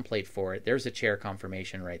has a template for it. There's a chair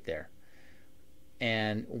conformation right there.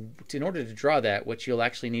 And in order to draw that, what you'll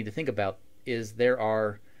actually need to think about is there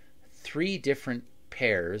are 3 different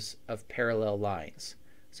pairs of parallel lines.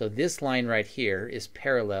 So this line right here is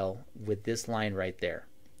parallel with this line right there.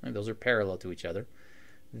 And those are parallel to each other.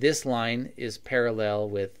 This line is parallel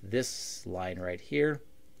with this line right here.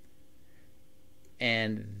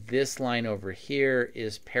 And this line over here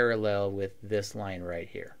is parallel with this line right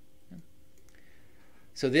here.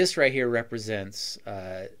 So this right here represents,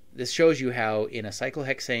 this shows you how in a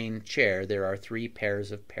cyclohexane chair there are 3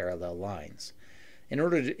 pairs of parallel lines. In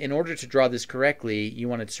order to draw this correctly, you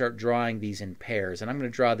want to start drawing these in pairs. And I'm going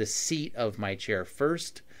to draw the seat of my chair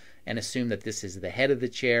first and assume that this is the head of the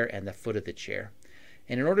chair and the foot of the chair.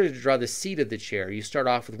 And in order to draw the seat of the chair, you start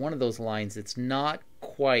off with one of those lines that's not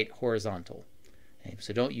quite horizontal. Okay,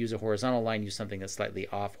 so don't use a horizontal line, use something that's slightly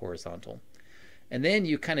off horizontal. And then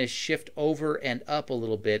you kind of shift over and up a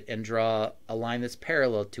little bit and draw a line that's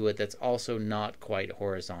parallel to it that's also not quite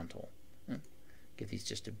horizontal. Give these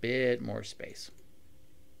just a bit more space.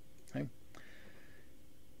 Okay.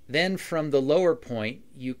 Then from the lower point,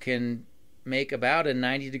 you can make about a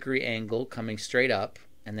 90-degree angle coming straight up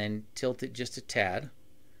and then tilt it just a tad.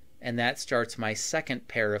 And that starts my second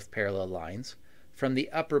pair of parallel lines. From the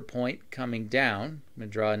upper point coming down, I'm going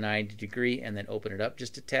to draw a 90-degree and then open it up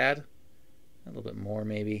just a tad. A little bit more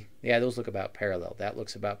maybe. Yeah, those look about parallel. That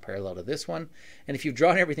looks about parallel to this one. And if you've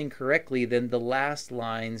drawn everything correctly, then the last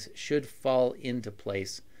lines should fall into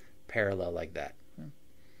place parallel like that.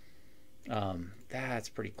 That's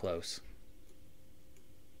pretty close.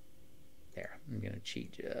 There, I'm going to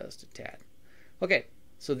cheat just a tad. Okay,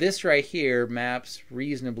 so this right here maps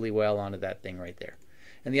reasonably well onto that thing right there.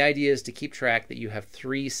 And the idea is to keep track that you have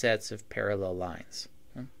 3 sets of parallel lines.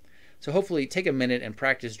 So hopefully take a minute and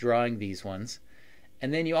practice drawing these ones.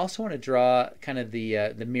 And then you also want to draw kind of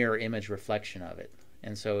the mirror image reflection of it.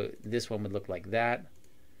 And so this one would look like that.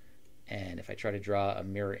 And if I try to draw a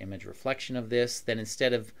mirror image reflection of this, then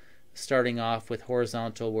instead of starting off with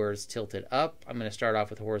horizontal where it's tilted up, I'm going to start off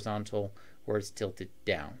with horizontal where it's tilted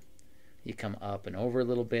down. You come up and over a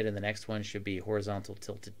little bit, and the next one should be horizontal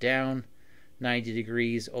tilted down, 90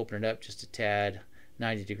 degrees, open it up just a tad,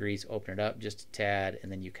 90 degrees, open it up just a tad,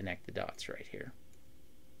 and then you connect the dots right here.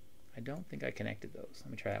 I don't think I connected those.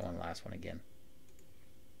 Let me try that last one again.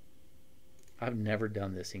 I've never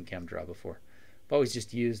done this in ChemDraw before. I've always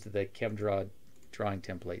just used the ChemDraw drawing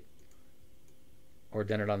template or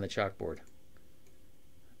done it on the chalkboard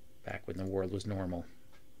back when the world was normal.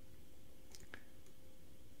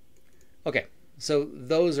 Okay, so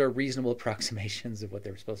those are reasonable approximations of what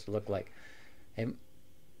they're supposed to look like. And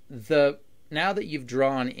now that you've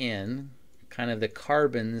drawn in kind of the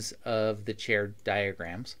carbons of the chair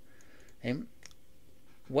diagrams, and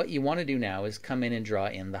what you want to do now is come in and draw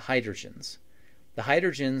in the hydrogens. The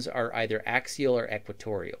hydrogens are either axial or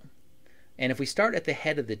equatorial. And if we start at the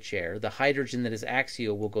head of the chair, the hydrogen that is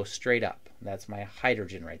axial will go straight up. That's my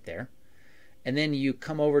hydrogen right there. And then you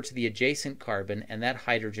come over to the adjacent carbon, and that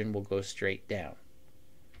hydrogen will go straight down.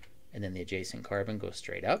 And then the adjacent carbon goes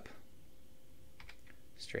straight up,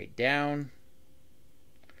 straight down,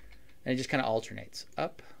 and it just kind of alternates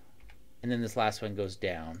up. And then this last one goes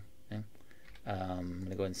down. Okay? I'm going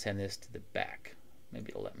to go ahead and send this to the back. Maybe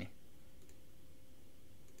it'll let me.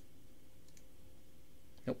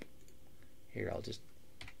 Nope. Here, I'll just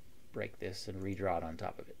break this and redraw it on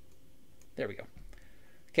top of it. There we go.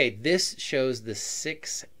 Okay, this shows the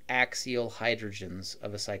 6 axial hydrogens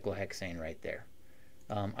of a cyclohexane right there.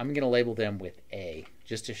 I'm going to label them with A,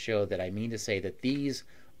 just to show that I mean to say that these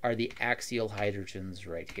are the axial hydrogens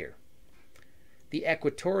right here. The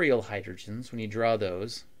equatorial hydrogens, when you draw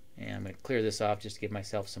those, and I'm going to clear this off just to give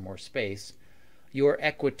myself some more space, your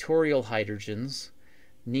equatorial hydrogens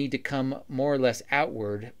need to come more or less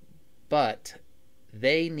outward, but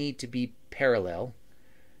they need to be parallel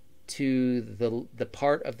to the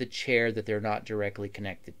part of the chair that they're not directly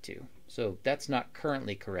connected to. So that's not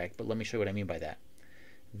currently correct, but let me show you what I mean by that.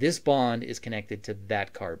 This bond is connected to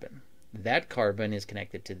that carbon. That carbon is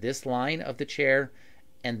connected to this line of the chair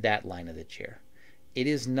and that line of the chair. It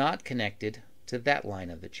is not connected to that line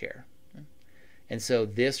of the chair. And so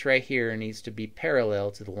this right here needs to be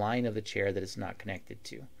parallel to the line of the chair that it's not connected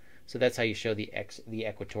to. So that's how you show the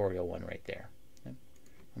equatorial one right there. I'm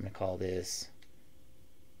going to call this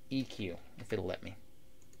EQ, if it'll let me.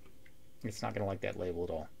 It's not going to like that label at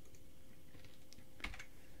all.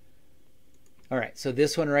 All right, so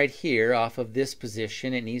this one right here, off of this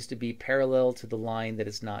position, it needs to be parallel to the line that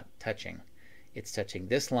it's not touching. It's touching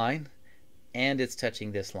this line, and it's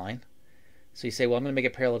touching this line. So you say, well, I'm going to make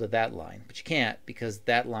it parallel to that line. But you can't, because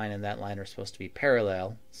that line and that line are supposed to be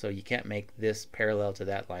parallel. So you can't make this parallel to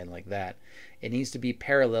that line like that. It needs to be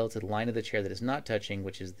parallel to the line of the chair that is not touching,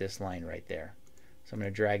 which is this line right there. So I'm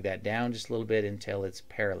going to drag that down just a little bit until it's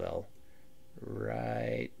parallel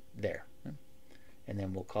right there. And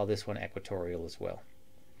then we'll call this one equatorial as well.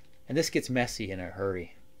 And this gets messy in a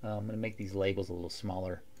hurry. I'm going to make these labels a little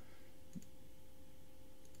smaller.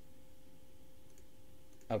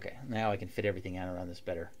 Okay, now I can fit everything out around this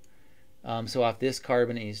better. So off this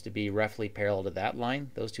carbon, it needs to be roughly parallel to that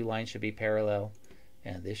line. Those two lines should be parallel,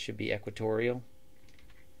 and this should be equatorial.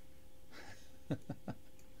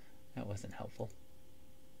 That wasn't helpful.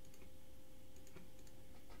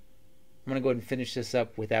 I'm going to go ahead and finish this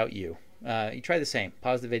up without you. You try the same.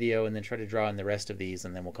 Pause the video and then try to draw in the rest of these,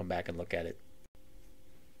 and then we'll come back and look at it.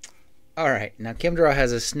 All right, now ChemDraw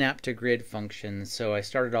has a snap to grid function, so I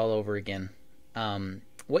started all over again.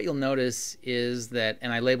 What you'll notice is that,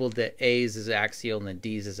 and I labeled the A's as axial and the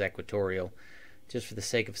D's as equatorial, just for the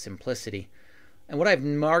sake of simplicity. And what I've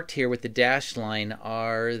marked here with the dashed line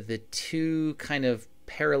are the two kind of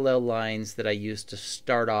parallel lines that I used to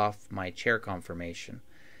start off my chair conformation.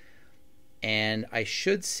 And I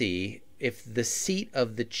should see, if the seat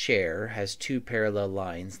of the chair has two parallel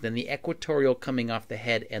lines, then the equatorial coming off the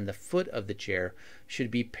head and the foot of the chair should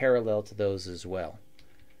be parallel to those as well.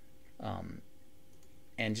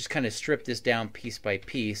 And just kind of strip this down piece by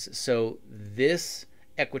piece. So this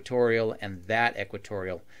equatorial and that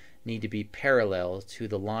equatorial need to be parallel to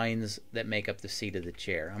the lines that make up the seat of the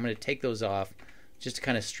chair. I'm going to take those off just to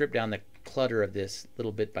kind of strip down the clutter of this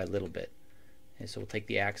little bit by little bit. And so we'll take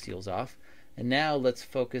the axials off. And now let's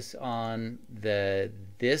focus on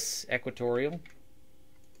this equatorial.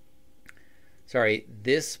 Sorry,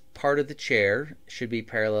 this part of the chair should be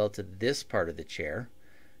parallel to this part of the chair.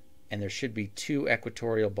 And there should be two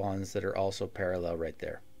equatorial bonds that are also parallel right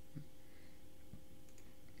there.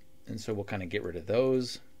 And so we'll kind of get rid of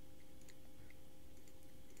those.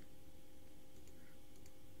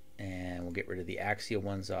 And we'll get rid of the axial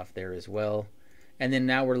ones off there as well. And then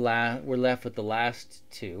now we're left with the last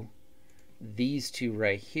two. These two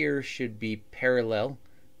right here should be parallel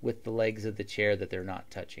with the legs of the chair that they're not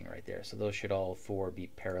touching right there. So those should all four be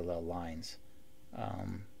parallel lines.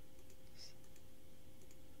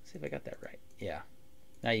 See if I got that right. Yeah.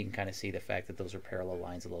 Now you can kind of see the fact that those are parallel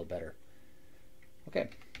lines a little better. Okay.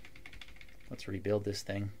 Let's rebuild this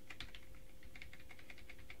thing.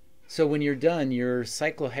 So when you're done, your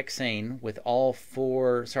cyclohexane with all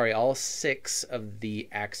six of the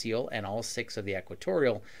axial and all six of the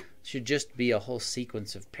equatorial should just be a whole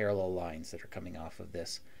sequence of parallel lines that are coming off of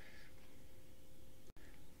this.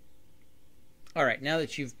 All right, now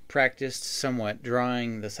that you've practiced somewhat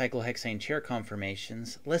drawing the cyclohexane chair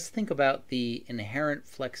conformations, let's think about the inherent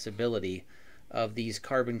flexibility of these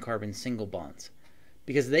carbon-carbon single bonds,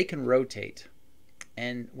 because they can rotate.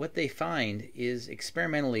 And what they find is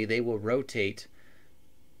experimentally they will rotate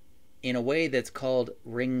in a way that's called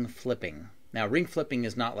ring flipping. Now, ring flipping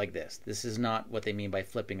is not like this. This is not what they mean by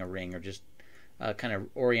flipping a ring or just kind of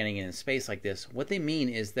orienting it in space like this. What they mean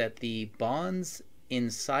is that the bonds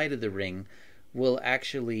inside of the ring will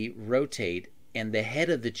actually rotate, and the head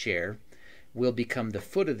of the chair will become the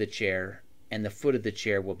foot of the chair, and the foot of the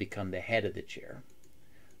chair will become the head of the chair.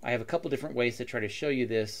 I have a couple different ways to try to show you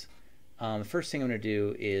this. The first thing I'm going to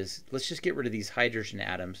do is let's just get rid of these hydrogen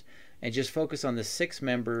atoms and just focus on the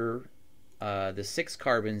the six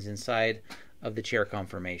carbons inside of the chair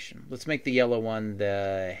conformation. Let's make the yellow one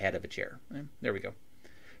the head of a chair. There we go.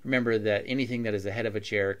 Remember that anything that is the head of a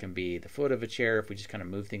chair can be the foot of a chair if we just kind of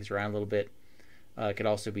move things around a little bit. It could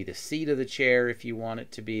also be the seat of the chair if you want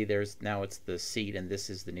it to be. Now it's the seat and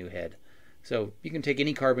this is the new head. So you can take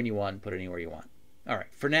any carbon you want and put it anywhere you want. All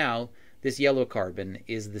right, for now, this yellow carbon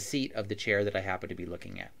is the seat of the chair that I happen to be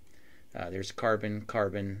looking at. There's carbon,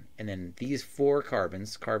 carbon, and then these four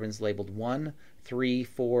carbons labeled 1, 3,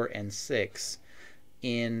 4, and 6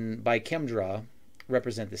 by ChemDraw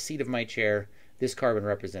represent the seat of my chair. This carbon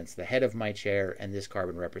represents the head of my chair, and this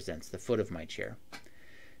carbon represents the foot of my chair.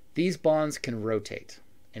 These bonds can rotate,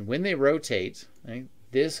 and when they rotate, right,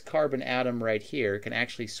 this carbon atom right here can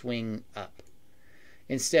actually swing up.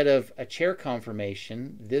 Instead of a chair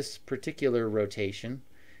conformation, this particular rotation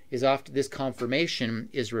is this conformation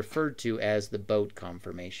is referred to as the boat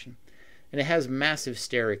conformation. And it has massive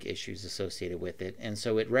steric issues associated with it, and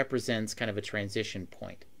so it represents kind of a transition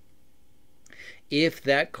point. If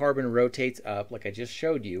that carbon rotates up, like I just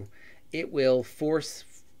showed you, it will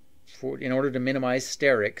in order to minimize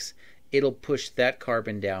sterics, it'll push that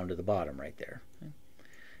carbon down to the bottom right there.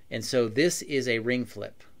 And so this is a ring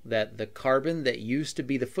flip, that the carbon that used to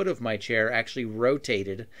be the foot of my chair actually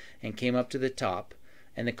rotated and came up to the top,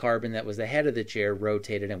 and the carbon that was the head of the chair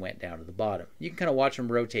rotated and went down to the bottom. You can kind of watch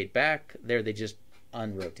them rotate back. There they just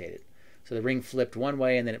unrotated. So the ring flipped one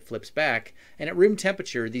way and then it flips back. And at room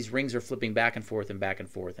temperature, these rings are flipping back and forth and back and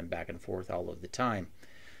forth and back and forth all of the time.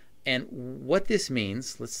 And what this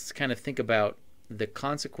means, let's kind of think about the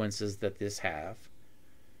consequences that this have.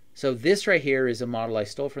 So this right here is a model I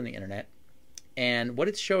stole from the internet. And what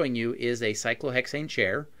it's showing you is a cyclohexane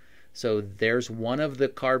chair. So there's one of the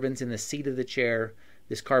carbons in the seat of the chair.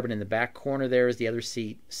 This carbon in the back corner there is the other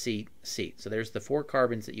seat, seat, seat. So there's the four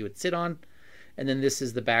carbons that you would sit on. And then this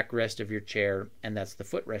is the backrest of your chair, and that's the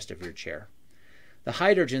footrest of your chair. The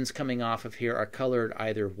hydrogens coming off of here are colored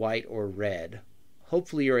either white or red.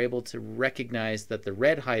 Hopefully you're able to recognize that the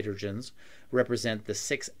red hydrogens represent the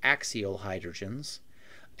 6 axial hydrogens,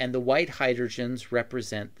 and the white hydrogens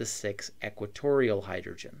represent the 6 equatorial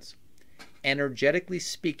hydrogens. Energetically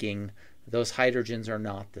speaking, those hydrogens are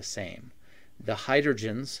not the same. The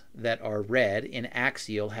hydrogens that are red in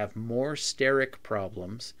axial have more steric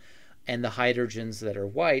problems, and the hydrogens that are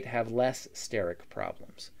white have less steric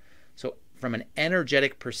problems. So from an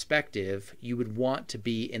energetic perspective, you would want to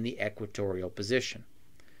be in the equatorial position.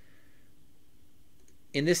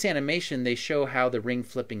 In this animation, they show how the ring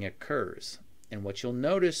flipping occurs. And what you'll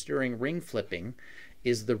notice during ring flipping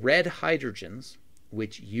is the red hydrogens,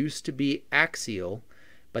 which used to be axial,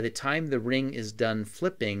 by the time the ring is done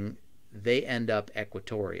flipping, they end up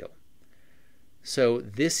equatorial. So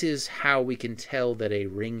this is how we can tell that a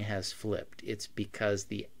ring has flipped. It's because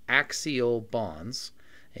the axial bonds,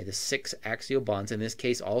 the 6 axial bonds, in this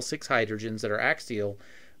case all 6 hydrogens that are axial,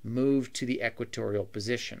 move to the equatorial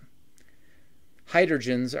position.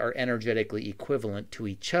 Hydrogens are energetically equivalent to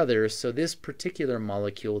each other, so this particular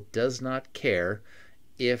molecule does not care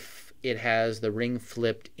if it has the ring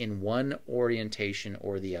flipped in one orientation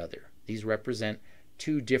or the other. These represent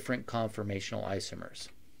two different conformational isomers.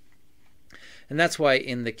 And that's why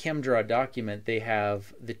in the ChemDraw document they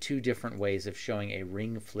have the two different ways of showing a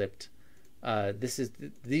ring flipped.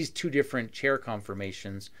 These two different chair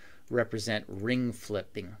conformations represent ring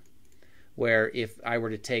flipping. Where if I were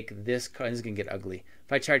to take this is going to get ugly.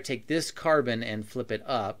 If I try to take this carbon and flip it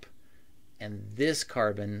up, and this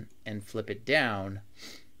carbon and flip it down,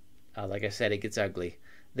 like I said, it gets ugly.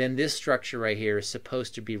 Then this structure right here is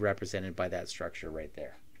supposed to be represented by that structure right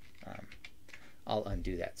there. I'll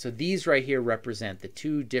undo that. So these right here represent the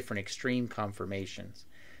two different extreme conformations.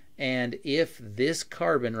 And if this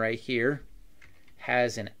carbon right here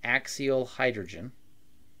has an axial hydrogen,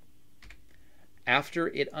 after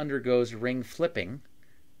it undergoes ring flipping,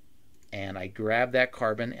 and I grab that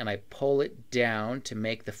carbon and I pull it down to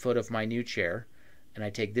make the foot of my new chair, and I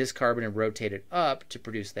take this carbon and rotate it up to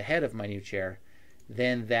produce the head of my new chair,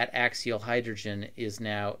 then that axial hydrogen is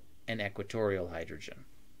now an equatorial hydrogen.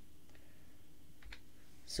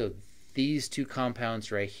 So these two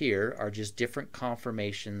compounds right here are just different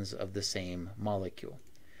conformations of the same molecule.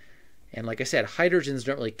 And like I said, hydrogens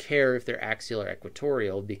don't really care if they're axial or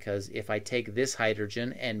equatorial, because if I take this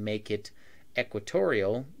hydrogen and make it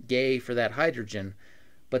equatorial, yay for that hydrogen,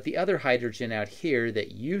 but the other hydrogen out here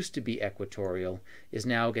that used to be equatorial is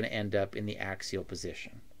now going to end up in the axial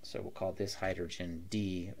position. So we'll call this hydrogen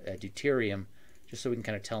D, deuterium, just so we can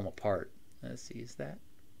kind of tell them apart. Let's see, is that?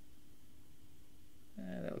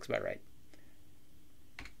 That looks about right.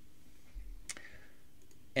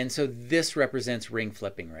 And so this represents ring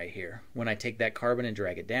flipping right here. When I take that carbon and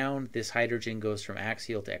drag it down, this hydrogen goes from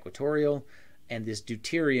axial to equatorial, and this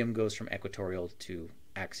deuterium goes from equatorial to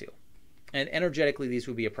axial. And energetically, these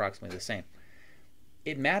would be approximately the same.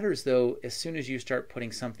 It matters, though, as soon as you start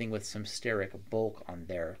putting something with some steric bulk on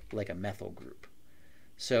there, like a methyl group.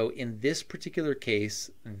 So in this particular case,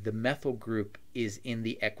 the methyl group is in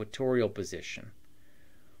the equatorial position.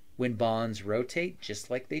 When bonds rotate, just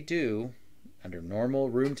like they do under normal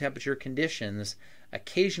room temperature conditions,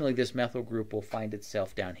 occasionally this methyl group will find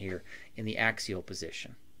itself down here in the axial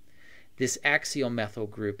position. This axial methyl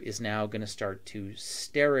group is now going to start to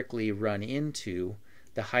sterically run into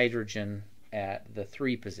the hydrogen at the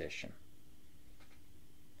 3 position.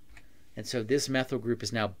 And so this methyl group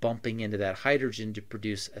is now bumping into that hydrogen to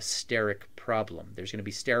produce a steric problem. There's going to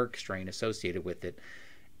be steric strain associated with it.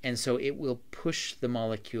 And so it will push the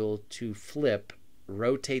molecule to flip,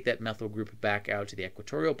 rotate that methyl group back out to the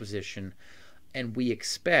equatorial position, and we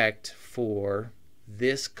expect for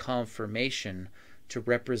this conformation to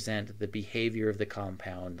represent the behavior of the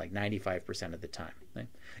compound like 95% of the time. Right?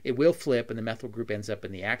 It will flip and the methyl group ends up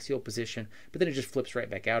in the axial position, but then it just flips right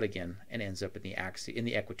back out again and ends up in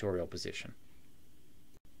the equatorial position.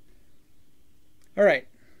 All right,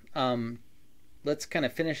 let's kind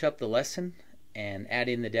of finish up the lesson and add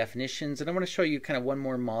in the definitions. And I want to show you kind of one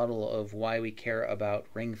more model of why we care about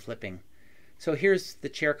ring flipping. So here's the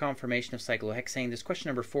chair conformation of cyclohexane. This question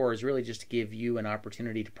number 4 is really just to give you an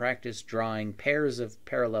opportunity to practice drawing pairs of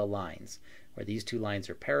parallel lines, where these two lines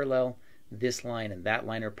are parallel, this line and that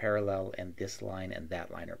line are parallel, and this line and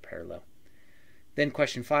that line are parallel. Then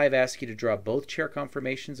question 5 asks you to draw both chair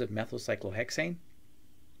conformations of methyl cyclohexane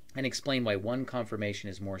and explain why one conformation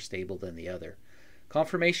is more stable than the other.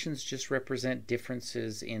 Conformations just represent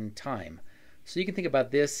differences in time. So you can think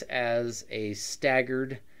about this as a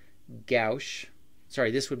staggered gauche.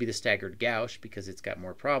 Sorry, this would be the staggered gauche because it's got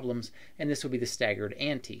more problems, and this would be the staggered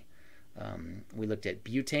anti. We looked at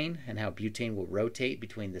butane and how butane will rotate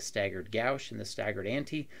between the staggered gauche and the staggered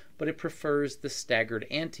anti, but it prefers the staggered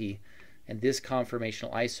anti, and this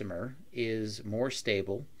conformational isomer is more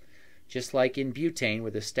stable. Just like in butane,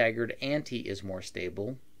 where the staggered anti is more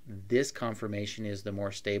stable, this conformation is the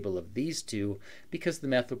more stable of these two because the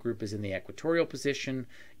methyl group is in the equatorial position,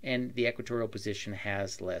 and the equatorial position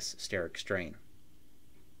has less steric strain.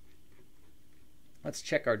 Let's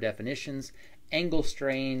check our definitions. Angle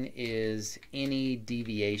strain is any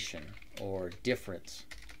deviation or difference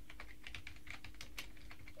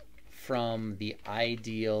from the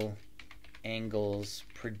ideal angles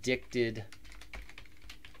predicted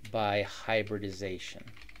by hybridization.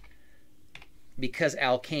 Because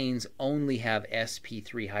alkanes only have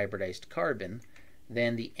sp3 hybridized carbon,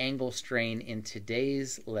 then the angle strain in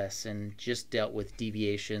today's lesson just dealt with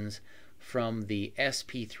deviations from the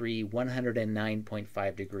sp3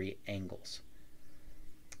 109.5 degree angles.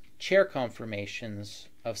 Chair conformations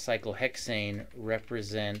of cyclohexane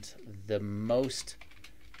represent the most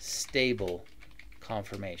stable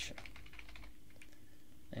conformation.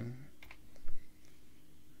 And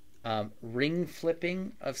Ring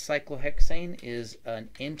flipping of cyclohexane is an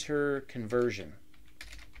interconversion.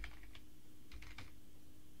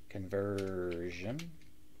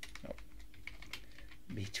 No.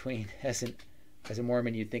 Between, as a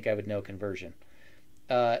Mormon, you'd think I would know conversion.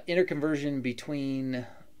 Interconversion between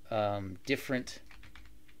different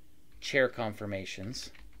chair conformations,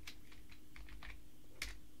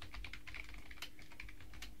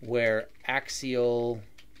 where axial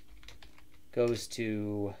goes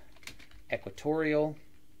to equatorial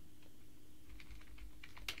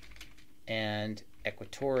and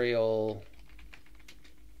equatorial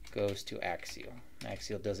goes to axial.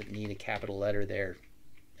 Axial doesn't need a capital letter there.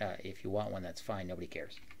 If you want one, that's fine. Nobody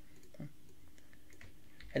cares.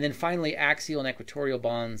 And then finally, axial and equatorial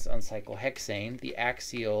bonds on cyclohexane. The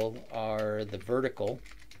axial are the vertical.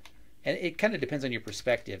 And it kind of depends on your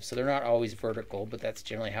perspective. So they're not always vertical, but that's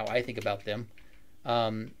generally how I think about them.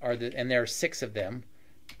 And there are 6 of them,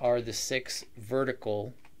 are the 6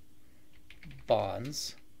 vertical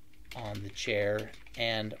bonds on the chair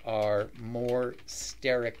and are more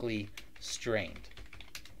sterically strained.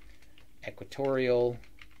 Equatorial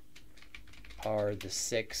are the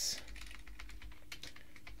 6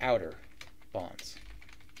 outer bonds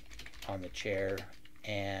on the chair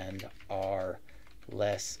and are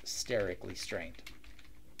less sterically strained.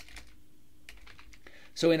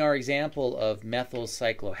 So in our example of methyl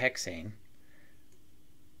cyclohexane,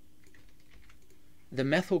 the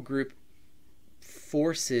methyl group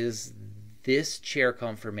forces this chair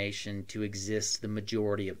conformation to exist the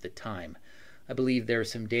majority of the time. I believe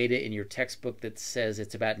there's some data in your textbook that says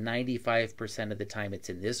it's about 95% of the time it's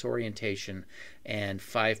in this orientation and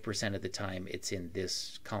 5% of the time it's in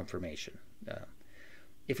this conformation.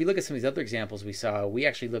 If we look at some of these other examples we saw, we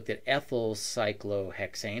actually looked at ethyl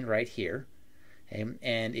cyclohexane right here. Okay?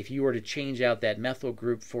 And if you were to change out that methyl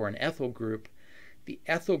group for an ethyl group, the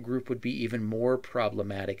ethyl group would be even more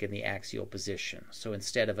problematic in the axial position. So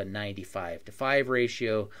instead of a 95:5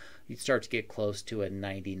 ratio, you'd start to get close to a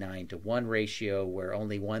 99:1 ratio, where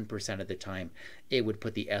only 1% of the time it would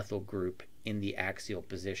put the ethyl group in the axial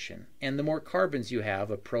position. And the more carbons you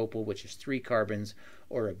have, a propyl, which is 3 carbons,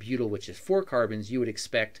 or a butyl, which is 4 carbons, you would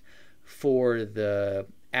expect for the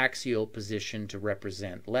axial position to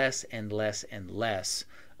represent less and less and less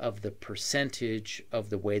of the percentage of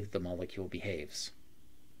the way that the molecule behaves.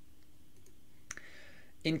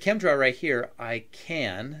 In ChemDraw right here, I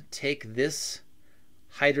can take this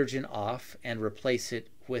hydrogen off and replace it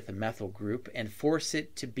with a methyl group and force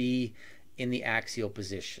it to be in the axial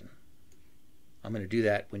position. I'm going to do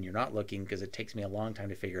that when you're not looking because it takes me a long time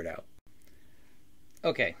to figure it out.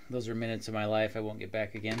 Okay, those are minutes of my life I won't get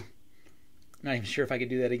back again. Not even sure if I could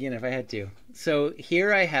do that again if I had to. So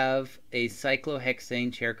here I have a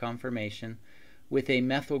cyclohexane chair conformation with a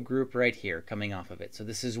methyl group right here coming off of it. So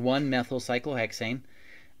this is 1 methyl cyclohexane,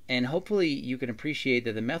 and hopefully you can appreciate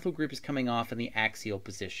that the methyl group is coming off in the axial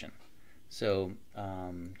position. So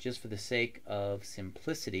just for the sake of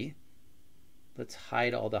simplicity, let's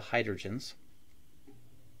hide all the hydrogens.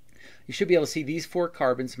 You should be able to see these 4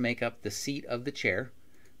 carbons make up the seat of the chair.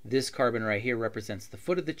 This carbon right here represents the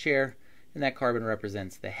foot of the chair, and that carbon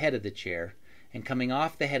represents the head of the chair. And coming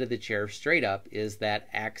off the head of the chair straight up is that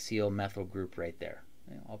axial methyl group right there.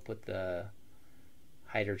 I'll put the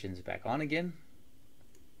hydrogens back on again.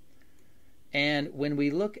 And when we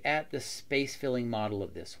look at the space filling model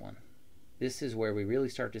of this one, this is where we really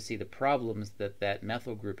start to see the problems that that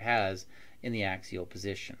methyl group has in the axial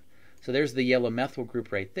position. So there's the yellow methyl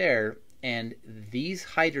group right there, and these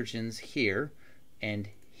hydrogens here and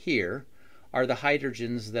here are the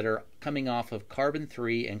hydrogens that are coming off of carbon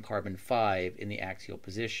 3 and carbon 5 in the axial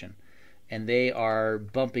position. And they are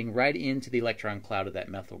bumping right into the electron cloud of that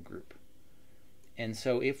methyl group. And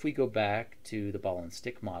so if we go back to the ball and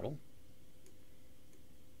stick model,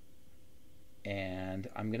 and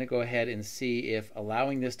I'm going to go ahead and see if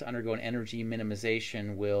allowing this to undergo an energy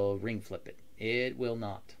minimization will ring flip it. It will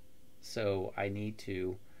not. So I need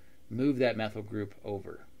to move that methyl group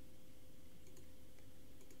over.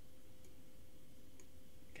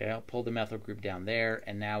 Okay, I'll pull the methyl group down there,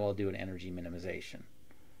 and now I'll do an energy minimization.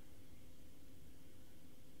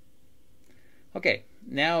 Okay,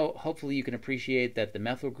 now hopefully you can appreciate that the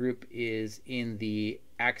methyl group is in the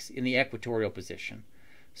equatorial position.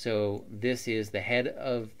 So this is the head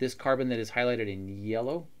of this carbon that is highlighted in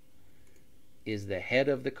yellow is the head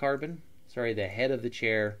of the carbon. Sorry, the head of the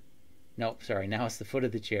chair. Nope, sorry, now it's the foot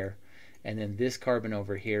of the chair. And then this carbon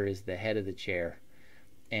over here is the head of the chair.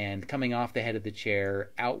 And coming off the head of the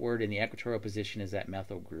chair outward in the equatorial position is that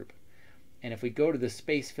methyl group. And if we go to the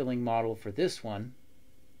space filling model for this one,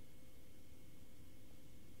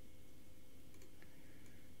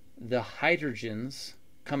 the hydrogens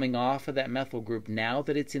coming off of that methyl group, now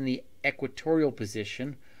that it's in the equatorial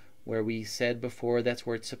position, where we said before that's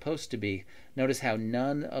where it's supposed to be. Notice how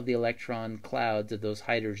none of the electron clouds of those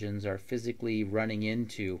hydrogens are physically running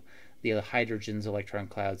into the hydrogens electron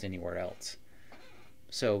clouds anywhere else.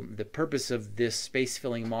 So the purpose of this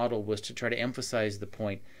space-filling model was to try to emphasize the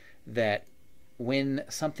point that when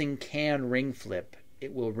something can ring flip,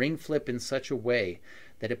 it will ring flip in such a way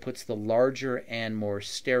that it puts the larger and more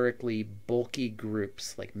sterically bulky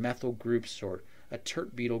groups, like methyl groups or a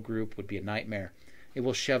tert beetle group would be a nightmare. It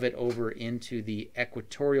will shove it over into the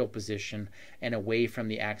equatorial position and away from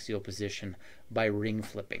the axial position by ring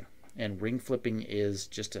flipping. And ring flipping is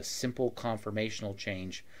just a simple conformational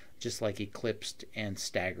change, just like eclipsed and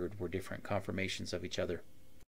staggered were different conformations of each other.